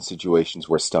yourself in situations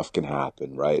where stuff can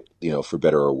happen, right? For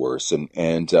better or worse. And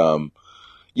I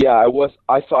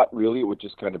thought really it would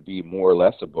just kind of be more or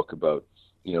less a book about,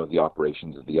 the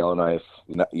operations of the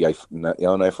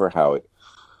Yellowknifer, how it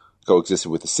coexisted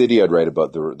with the city. I'd write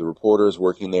about the reporters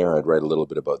working there. I'd write a little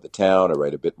bit about the town. I'd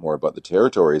write a bit more about the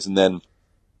territories. And then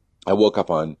I woke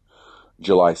up on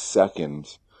July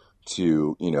 2nd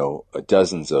to,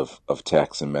 dozens of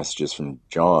texts and messages from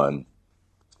John.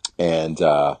 And,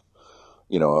 I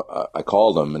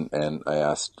called him and I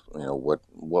asked, what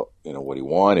he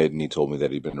wanted. And he told me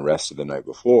that he'd been arrested the night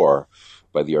before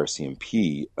by the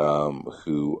RCMP,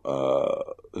 who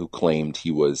claimed he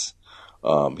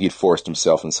had forced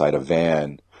himself inside a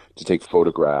van to take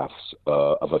photographs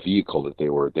of a vehicle that they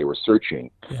were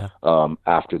searching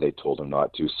after they told him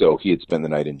not to. So he had spent the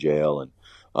night in jail, and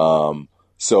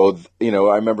so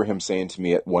I remember him saying to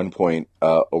me at one point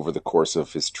over the course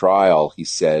of his trial, he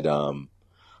said, "Oh,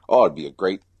 it'd be a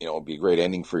great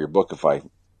ending for your book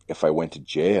if I went to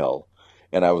jail."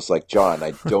 And I was like, "John,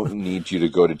 I don't need you to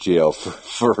go to jail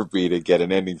for me to get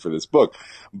an ending for this book."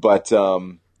 But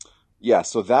so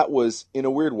that was, in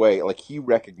a weird way, like he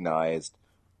recognized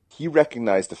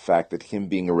the fact that him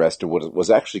being arrested was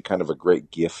actually kind of a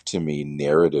great gift to me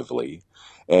narratively.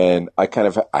 And I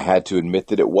had to admit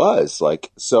that it was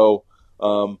like, so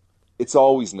it's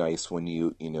always nice when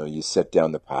you set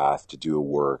down the path to do a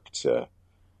work, to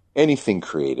anything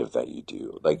creative that you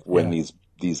do, like when these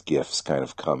gifts kind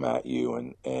of come at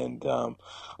you, and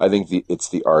I think it's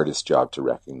the artist's job to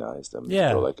recognize them.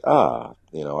 Yeah. Like,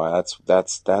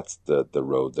 that's the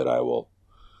road that I will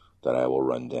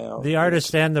run down. The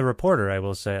artist and the reporter, I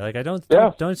will say. Like,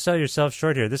 don't sell yourself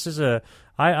short here. This is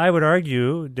I would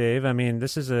argue, Dave, I mean,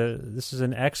 this is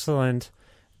an excellent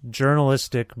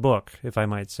journalistic book, if I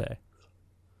might say.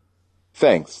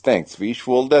 Thanks, Vish.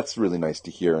 Well, that's really nice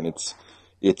to hear, and it's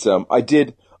I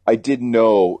did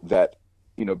know that,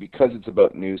 because it's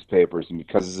about newspapers and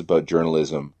because it's about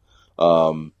journalism,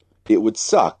 it would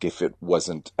suck if it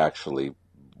wasn't actually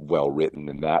well written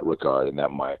in that regard, and that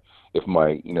if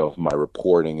my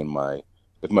reporting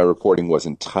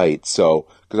wasn't tight. So,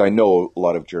 because I know a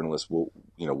lot of journalists will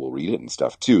read it and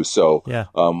stuff too. So,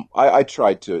 I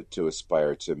tried to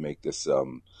aspire to make this a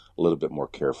little bit more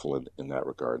careful in that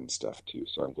regard and stuff too.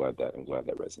 So I'm glad that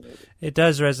resonated. It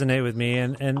does resonate with me.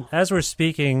 And as we're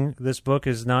speaking, this book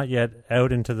is not yet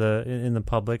out in the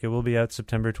public. It will be out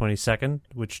September 22nd,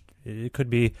 which it could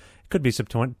be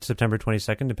September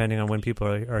 22nd, depending on when people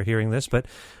are hearing this. But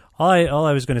all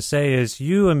I was going to say is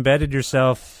you embedded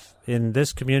yourself in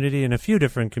this community and a few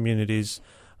different communities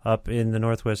up in the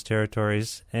Northwest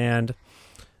Territories. And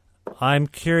I'm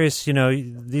curious,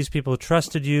 these people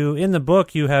trusted you. In the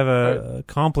book, you have a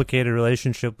complicated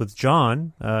relationship with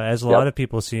John, as a lot of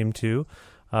people seem to,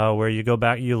 where you go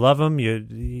back, you love him,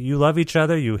 you love each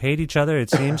other, you hate each other, it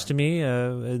seems to me,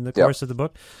 in the course of the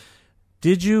book.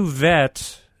 Did you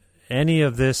vet any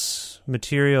of this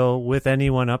material with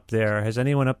anyone up there? Has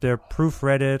anyone up there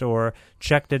proofread it or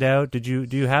checked it out? Do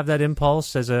you have that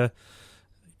impulse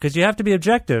because you have to be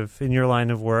objective in your line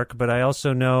of work, but I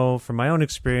also know from my own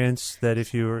experience that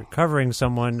if you're covering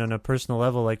someone on a personal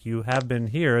level like you have been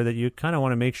here, that you kind of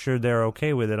want to make sure they're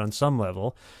okay with it on some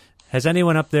level. Has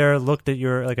anyone up there looked at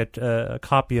your a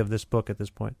copy of this book at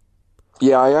this point?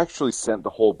 Yeah, I actually sent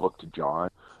the whole book to John.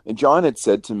 And John had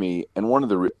said to me, and one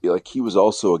of he was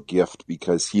also a gift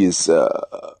because he is,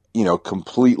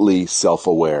 completely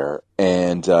self-aware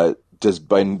and does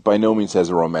by no means has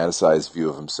a romanticized view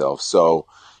of himself. So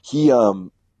he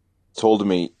told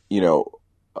me, you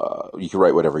can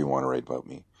write whatever you want to write about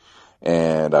me.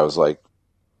 And I was like,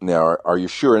 now, are you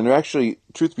sure? And actually,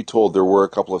 truth be told, there were a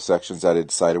couple of sections that I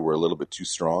decided were a little bit too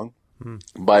strong.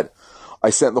 But I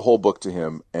sent the whole book to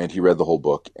him, and he read the whole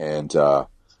book, and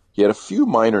he had a few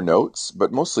minor notes,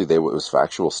 but mostly it was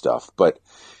factual stuff. But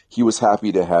he was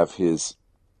happy to have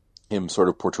him sort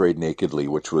of portrayed nakedly,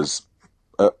 which was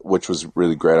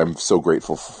really great. I'm so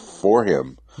grateful for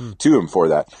him, to him for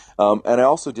that. And I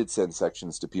also did send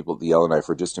sections to people at the Yellowknife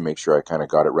just to make sure I kind of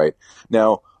got it right.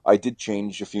 Now, I did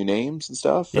change a few names and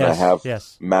stuff, and I have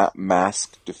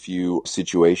masked a few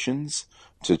situations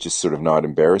to just sort of not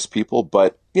embarrass people.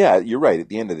 But yeah, you're right. At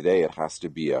the end of the day, it has to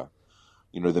be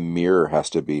the mirror has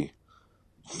to be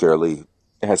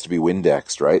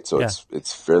Windexed, right? So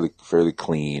it's fairly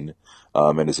clean,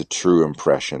 and is a true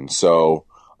impression. So,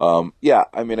 I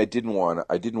mean, I didn't want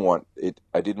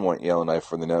Yellowknife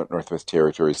for the Northwest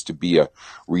Territories to be a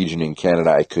region in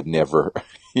Canada I could never,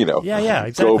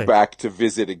 exactly. go back to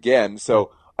visit again.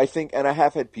 So I think, and I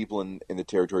have had people in the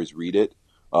territories read it,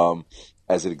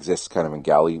 as it exists kind of in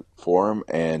galley form,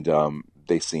 and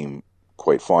they seem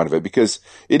quite fond of it because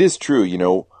it is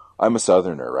true. I'm a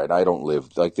Southerner, right? I don't live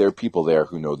there are people there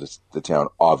who know the town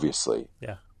obviously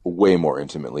way more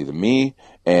intimately than me,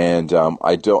 and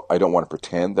I don't want to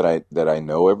pretend that I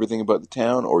know everything about the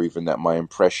town or even that my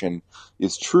impression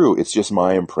is true. It's just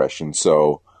my impression.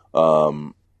 So,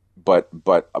 but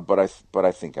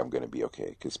I think I'm going to be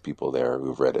okay because people there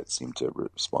who've read it seem to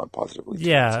respond positively.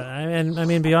 Yeah, and I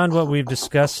mean, beyond what we've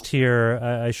discussed here,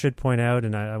 I should point out,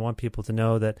 and I want people to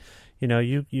know that,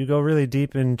 you go really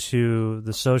deep into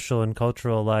the social and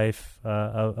cultural life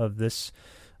of this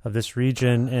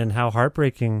region and how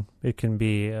heartbreaking it can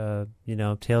be.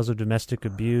 Tales of domestic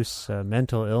abuse,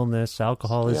 mental illness,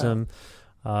 alcoholism.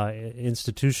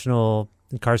 institutional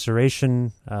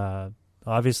incarceration,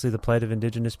 obviously the plight of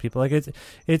Indigenous people. Like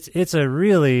it's a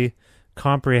really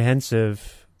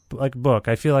comprehensive book.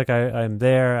 I feel like I'm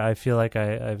there. I feel like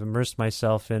I've immersed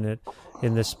myself in it,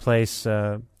 in this place,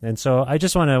 and so I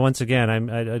just want to once again.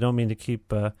 I don't mean to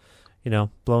keep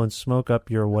blowing smoke up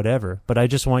your whatever, but I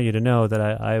just want you to know that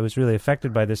I was really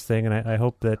affected by this thing, and I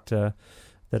hope that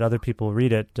other people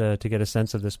read it to get a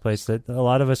sense of this place that a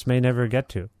lot of us may never get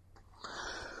to.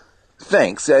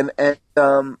 Thanks, and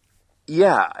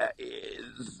yeah,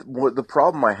 the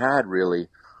problem I had really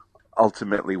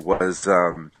ultimately was,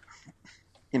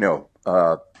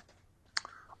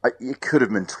 it could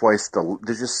have been twice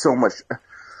there's just so much,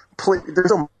 there's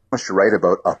so much to write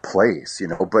about a place,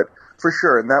 but for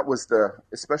sure, and that was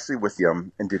especially with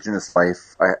the Indigenous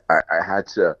life, I had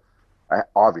to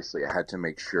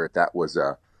make sure that was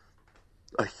a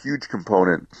huge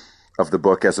component of the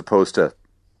book as opposed to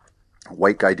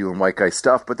white guy doing white guy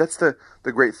stuff. But that's the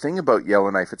great thing about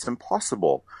Yellowknife. It's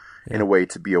impossible in a way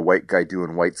to be a white guy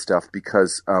doing white stuff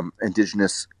because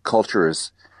Indigenous culture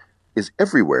is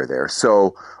everywhere there.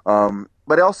 So,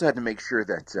 but I also had to make sure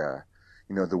that,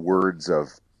 the words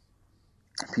of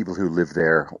people who live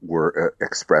there were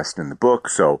expressed in the book.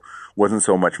 So it wasn't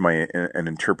so much my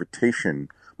interpretation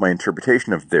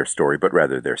of their story, but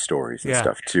rather their stories and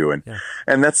stuff too.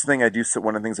 And that's the thing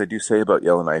one of the things I do say about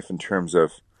Yellowknife in terms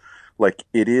of, like,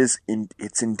 it's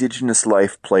Indigenous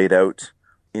life played out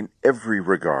in every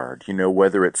regard,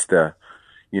 whether it's the,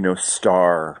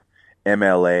 star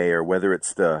MLA or whether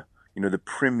it's the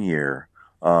premier,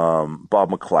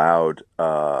 Bob McLeod,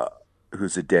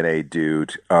 who's a Dene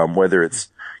dude, whether it's,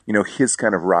 his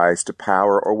kind of rise to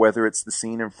power or whether it's the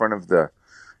scene in front of the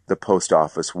post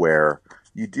office where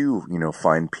you do,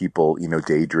 find people,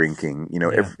 day drinking,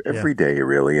 every day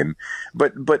really. And,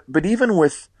 but even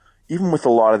with a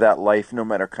lot of that life, no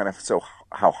matter kind of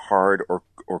how hard or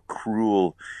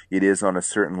cruel it is on a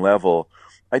certain level,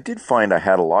 I did find I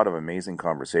had a lot of amazing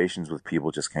conversations with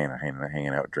people just kind of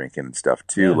hanging out, drinking and stuff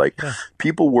too.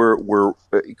 People were,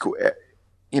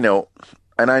 and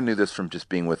I knew this from just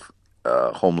being with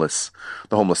the homeless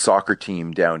soccer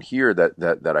team down here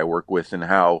that I work with, and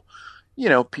how,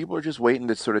 people are just waiting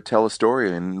to sort of tell a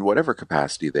story in whatever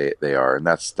capacity they are. And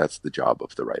that's the job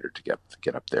of the writer, to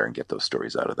get up there and get those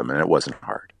stories out of them. And it wasn't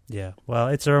hard. Yeah. Well,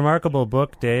 it's a remarkable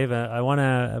book, Dave. I want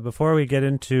to, before we get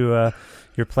into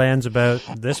your plans about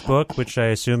this book, which I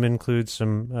assume includes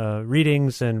some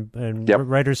readings and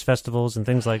writers' festivals and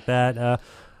things like that,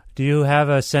 do you have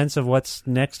a sense of what's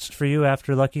next for you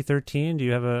after Lucky 13? Do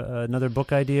you have another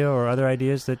book idea or other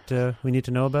ideas that we need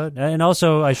to know about? And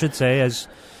also, I should say, as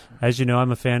you know,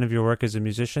 I'm a fan of your work as a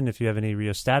musician. If you have any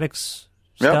Rheostatics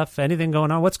stuff, anything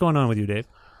going on, what's going on with you, Dave?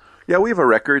 Yeah, we have a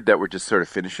record that we're just sort of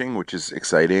finishing, which is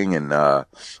exciting, and I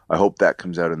hope that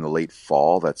comes out in the late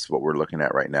fall. That's what we're looking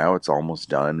at right now. It's almost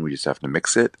done. We just have to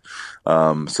mix it.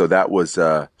 So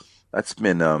that's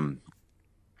been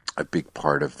a big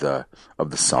part of the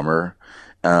summer.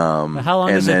 How long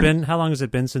has it been? How long has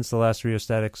it been since the last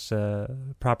Rheostatics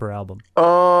proper album?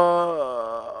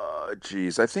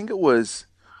 Geez, I think it was,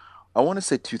 I want to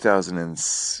say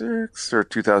 2006 or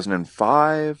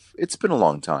 2005. It's been a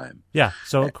long time. Yeah,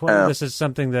 so this is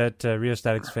something that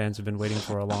Rheostatics fans have been waiting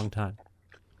for a long time.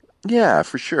 Yeah,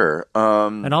 for sure.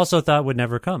 And also thought would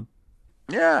never come.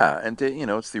 Yeah, and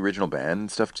it's the original band and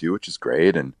stuff too, which is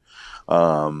great. And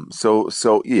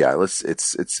so yeah, I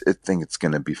think it's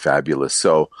going to be fabulous.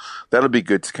 So that'll be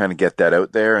good to kind of get that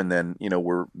out there. And then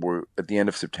we're at the end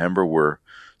of September, we're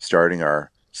starting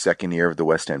our second year of the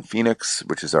West End Phoenix,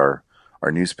 which is our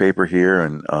newspaper here,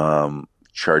 and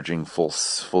charging full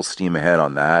steam ahead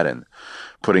on that and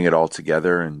putting it all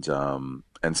together. And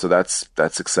so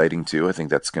that's exciting too. I think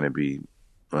that's going to be,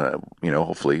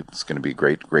 hopefully it's going to be a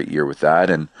great year with that.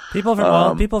 And people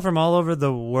from all over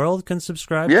the world can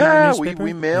subscribe to your newspaper?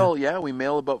 we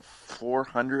mail about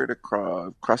 400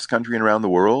 across the country and around the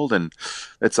world. And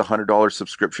it's $100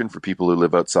 subscription for people who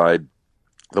live outside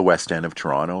the West End of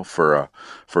Toronto for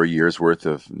a year's worth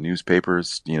of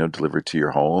newspapers, delivered to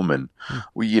your home. And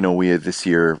we have this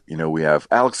year, we have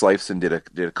Alex Lifeson did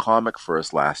a comic for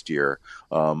us last year,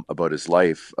 about his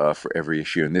life, for every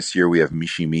issue. And this year we have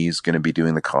Mishi Mi's going to be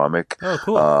doing the comic. Oh,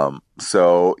 cool.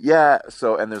 So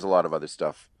and there's a lot of other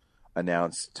stuff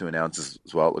announce as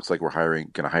well. It looks like we're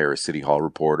going to hire a City Hall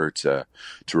reporter to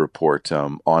report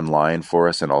online for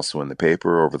us and also in the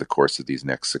paper over the course of these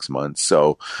next 6 months.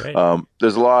 So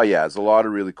there's a lot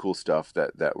of really cool stuff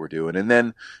that we're doing. And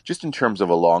then just in terms of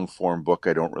a long form book,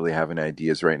 I don't really have any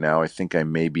ideas right now. I think I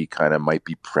might be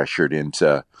pressured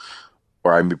into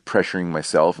or I'm pressuring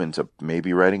myself into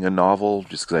maybe writing a novel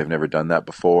just because I've never done that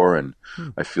before, and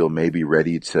I feel maybe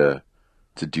ready to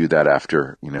do that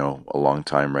after a long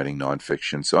time writing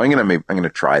nonfiction. So I'm gonna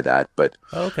try that. But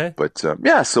okay. But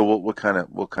so we'll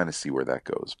kind of see where that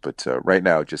goes. But right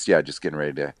now, just getting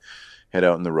ready to head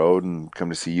out on the road and come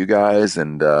to see you guys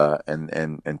and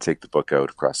take the book out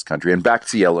across the country and back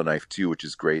to Yellowknife too, which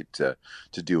is great to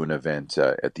do an event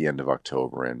at the end of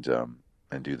October and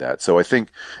do that. So I think,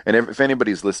 and if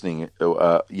anybody's listening,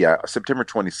 September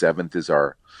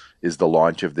 27th is the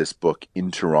launch of this book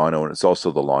in Toronto, and it's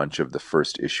also the launch of the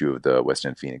first issue of the West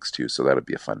End Phoenix too. So that'll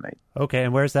be a fun night. Okay,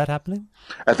 and where's that happening?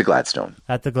 At the Gladstone.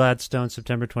 At the Gladstone,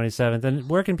 September 27th. And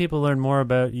where can people learn more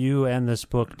about you and this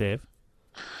book, Dave?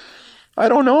 I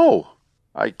don't know.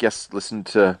 I guess listen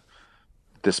to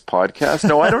this podcast.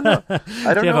 No, I don't know. I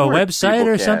don't Do you have know a website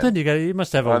or something? You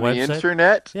must have a website. On the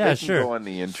internet? Yeah, they sure. can go on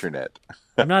the internet.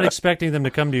 I'm not expecting them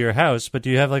to come to your house, but do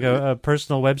you have like a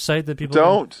personal website that people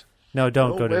don't? No,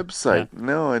 don't go to website. Yeah.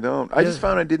 No, I don't. I just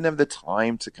found I didn't have the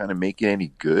time to kind of make it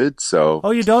any good. So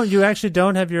you don't? You actually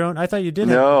don't have your own? I thought you did.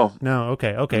 No. No.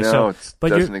 Okay. No, so it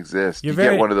doesn't exist. You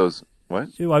get one of those. What?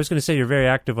 I was going to say you're very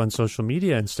active on social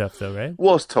media and stuff, though, right?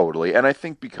 Well, totally. And I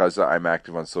think because I'm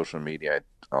active on social media,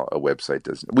 a website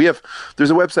doesn't. There's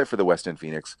a website for the West End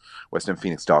Phoenix,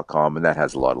 westendphoenix.com, and that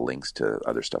has a lot of links to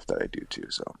other stuff that I do too.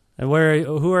 So. And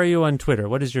who are you on Twitter?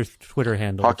 What is your Twitter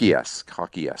handle? Hockey-esque. Oh,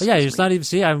 yeah, it's not even.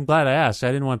 See, I'm glad I asked.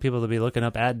 I didn't want people to be looking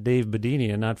up at Dave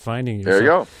Bedini and not finding you. There you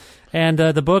go. And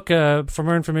the book, for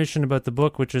more information about the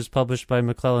book, which is published by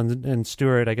McClellan and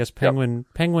Stewart, I guess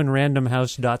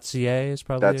penguinrandomhouse.ca is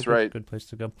probably a good place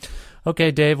to go.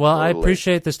 Okay, Dave. Well, totally. I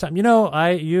appreciate this time.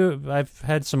 I've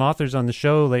had some authors on the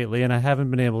show lately, and I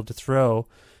haven't been able to throw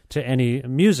to any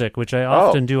music, which I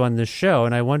often do on this show.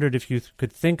 And I wondered if you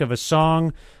could think of a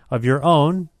song of your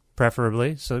own,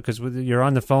 preferably, so because you're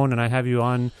on the phone and I have you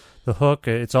on the hook.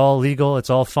 It's all legal. It's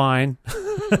all fine.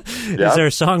 Is there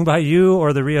a song by you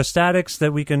or the Rheostatics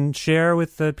that we can share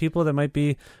with the people that might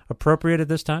be appropriate at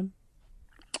this time?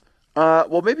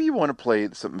 Well, maybe you want to play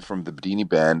something from the Bedini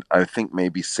Band. I think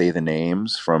maybe Say the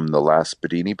Names from the last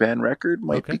Bedini Band record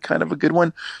might be kind of a good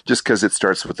one, just because it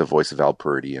starts with the voice of Al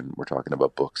Purdy, and we're talking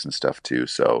about books and stuff too.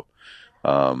 So,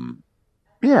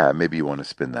 maybe you want to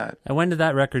spin that. And when did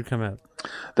that record come out?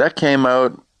 That came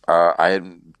out,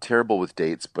 I'm terrible with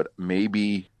dates, but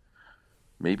maybe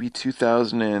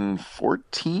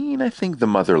 2014, I think. The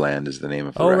Motherland is the name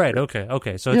of the record. Right. Okay.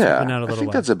 So it's been out a little while. I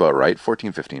think that's about right.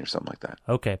 14, 15 or something like that.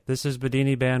 Okay. This is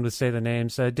Bedini Band with Say the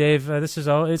Names. Dave, it's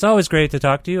always great to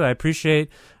talk to you. I appreciate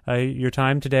your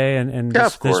time today and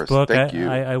this book. Thank you.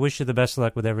 I wish you the best of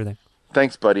luck with everything.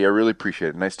 Thanks, buddy. I really appreciate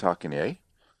it. Nice talking to you, eh?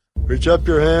 Reach up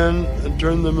your hand and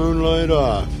turn the moonlight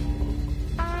off.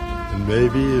 And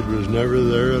maybe it was never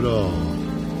there at all.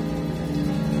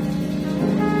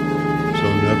 So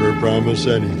never promise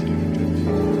anything to me.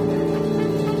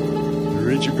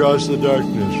 Reach across the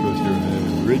darkness with your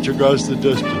hand. Reach across the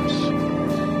distance to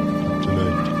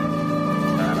tonight.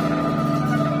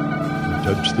 And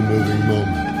touch the moving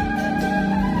moment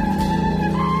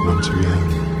once again.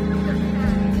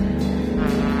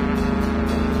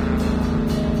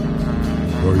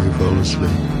 Before you fall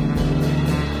asleep.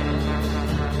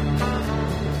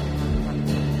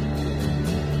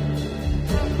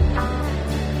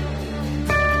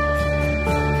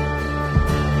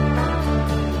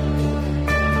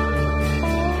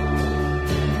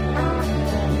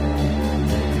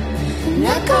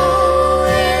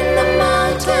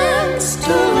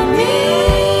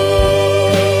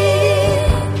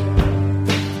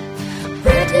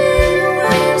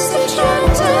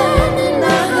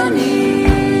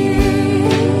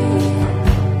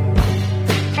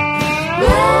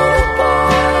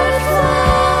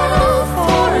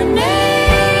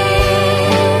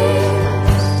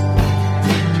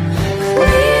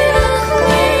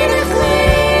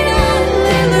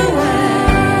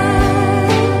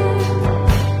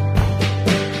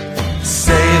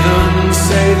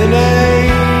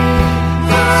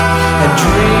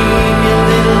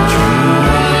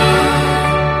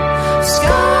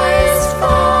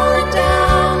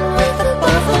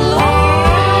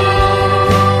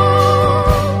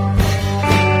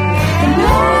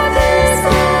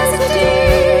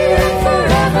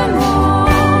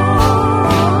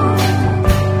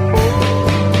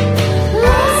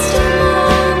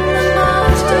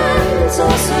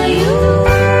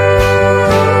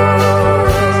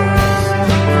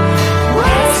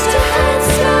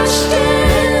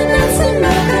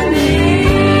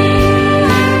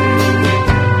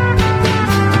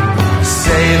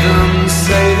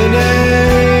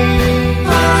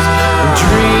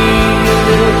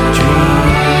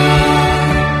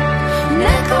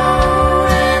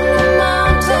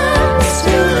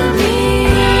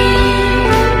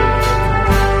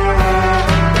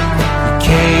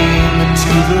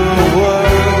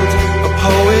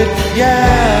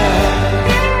 yeah.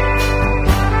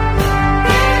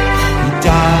 He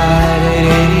died at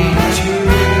 82.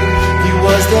 He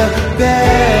was the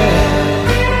best.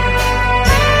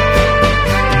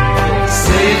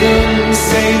 Say them,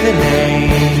 say the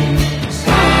names.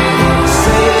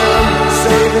 Say them,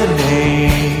 say the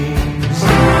names.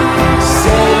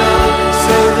 Say them,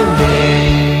 say the names.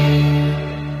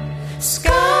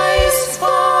 Skies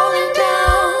falling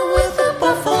down with a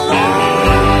buffalo.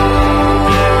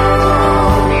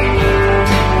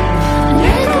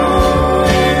 Echo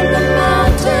in the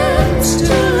mountains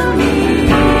to me.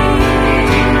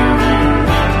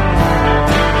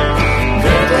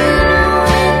 Golden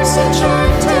winds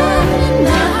enchanted in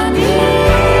honey.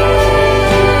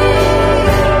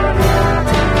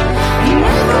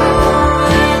 Echo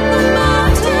in the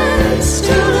mountains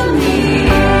to me.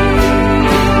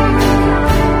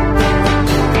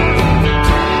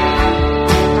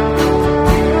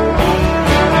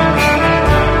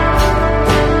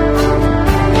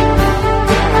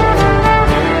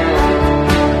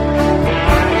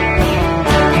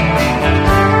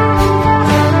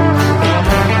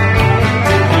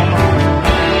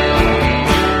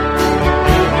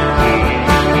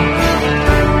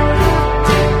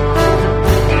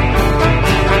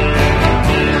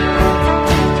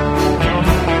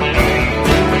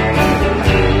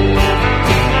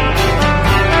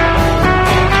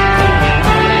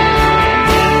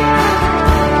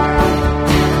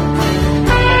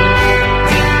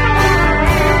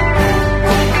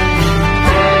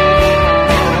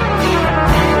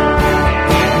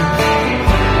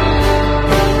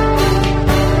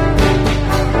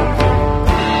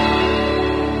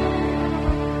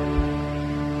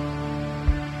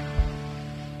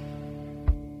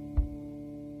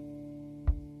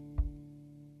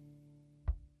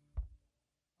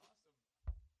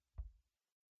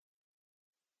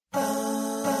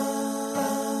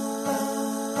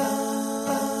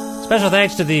 Special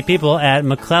thanks to the people at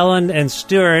McClelland and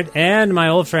Stewart and my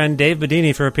old friend Dave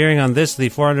Bedini for appearing on this, the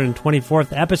 424th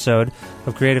episode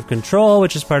of Creative Control,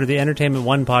 which is part of the Entertainment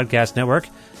One podcast network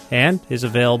and is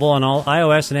available on all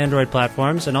iOS and Android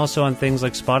platforms and also on things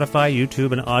like Spotify,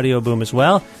 YouTube, and Audio Boom as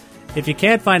well. If you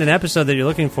can't find an episode that you're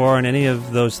looking for on any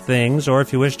of those things, or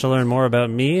if you wish to learn more about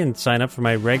me and sign up for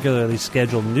my regularly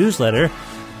scheduled newsletter,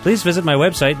 please visit my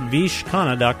website,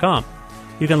 vishkhanna.com.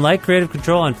 You can like Creative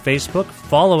Control on Facebook,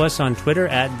 follow us on Twitter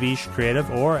at Vish Creative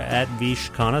or at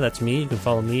Vishkhanna. That's me. You can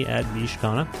follow me at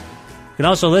Vishkhanna. You can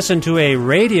also listen to a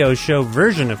radio show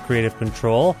version of Creative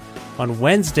Control on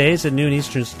Wednesdays at noon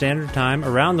Eastern Standard Time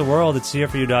around the world at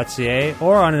CFRU.ca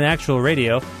or on an actual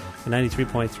radio at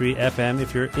 93.3 FM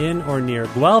if you're in or near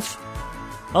Guelph.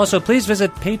 Also, please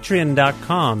visit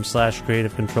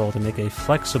patreon.com/Creative Control to make a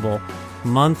flexible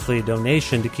monthly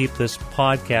donation to keep this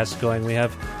podcast going. We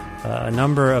have a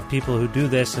number of people who do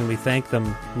this, and we thank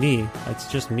them. Me. It's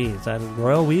just me. Is that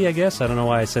royal we, I guess? I don't know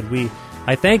why I said we.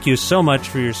 I thank you so much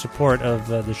for your support of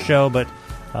the show, but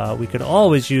we could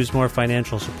always use more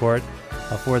financial support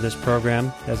for this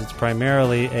program, as it's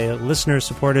primarily a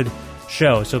listener-supported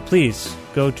show. So please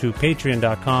go to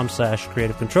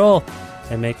patreon.com/Creative Control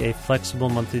and make a flexible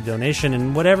monthly donation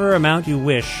in whatever amount you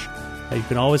wish. You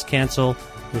can always cancel.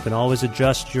 You can always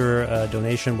adjust your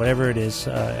donation, whatever it is.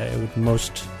 I would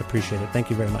most appreciate it. Thank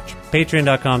you very much.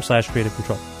 Patreon.com/Creative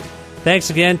Control. Thanks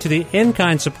again to the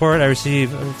in-kind support I receive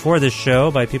for this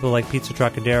show by people like Pizza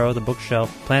Trocadero, The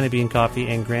Bookshelf, Planet Bean Coffee,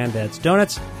 and Granddad's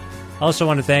Donuts. I also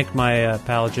want to thank my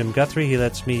pal Jim Guthrie. He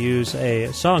lets me use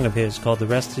a song of his called The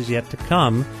Rest Is Yet to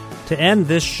Come to end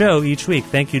this show each week.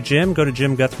 Thank you, Jim. Go to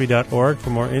jimguthrie.org for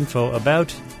more info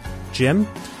about Jim.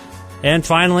 And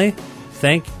finally,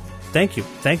 thank you.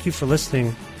 Thank you for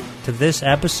listening to this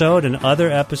episode and other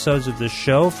episodes of this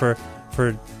show, for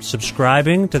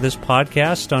subscribing to this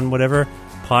podcast on whatever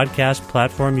podcast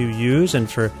platform you use,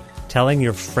 and for telling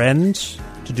your friends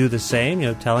to do the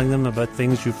same, telling them about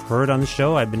things you've heard on the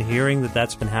show. I've been hearing that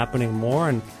that's been happening more,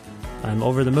 and I'm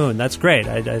over the moon. That's great.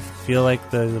 I feel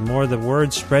like the more the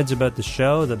word spreads about the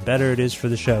show, the better it is for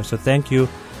the show. So thank you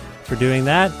for doing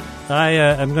that.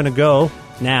 I'm going to go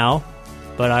now,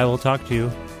 but I will talk to you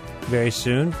very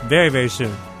soon. Very, very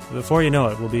soon. Before you know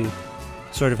it, we'll be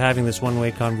sort of having this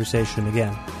one-way conversation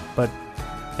again. But,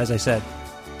 as I said,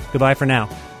 goodbye for now.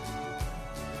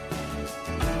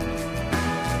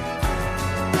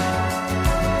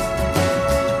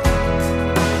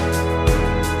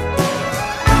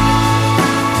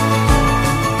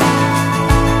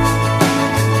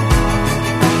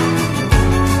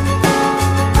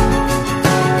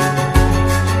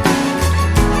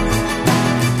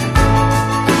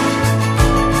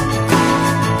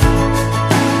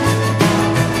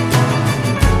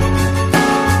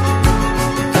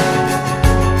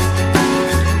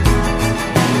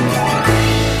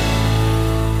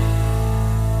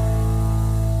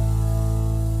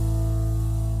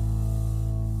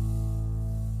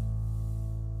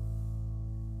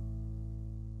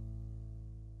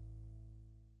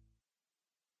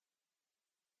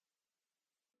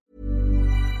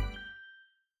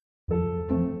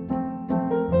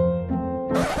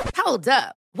 Hold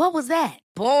up. What was that?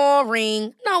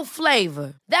 Boring. No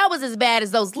flavor. That was as bad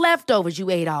as those leftovers you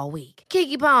ate all week.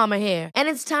 Keke Palmer here, and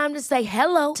it's time to say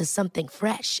hello to something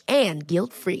fresh and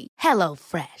guilt-free. Hello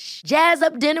Fresh. Jazz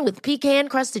up dinner with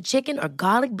pecan-crusted chicken or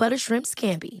garlic butter shrimp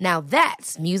scampi. Now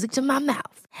that's music to my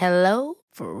mouth. Hello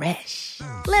Fresh.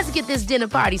 Let's get this dinner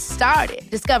party started.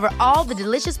 Discover all the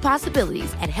delicious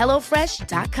possibilities at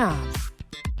hellofresh.com.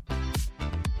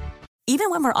 Even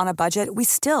when we're on a budget, we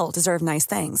still deserve nice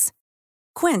things.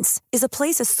 Quince is a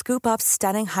place to scoop up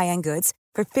stunning high-end goods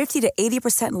for 50 to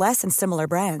 80% less than similar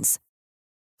brands.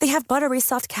 They have buttery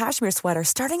soft cashmere sweaters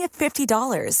starting at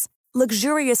 $50,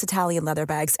 luxurious Italian leather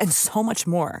bags, and so much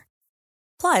more.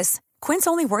 Plus, Quince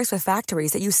only works with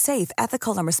factories that use safe,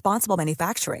 ethical, and responsible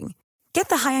manufacturing. Get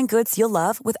the high-end goods you'll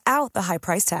love without the high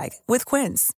price tag with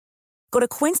Quince. Go to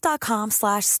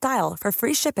quince.com/style for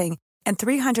free shipping and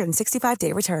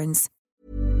 365-day returns.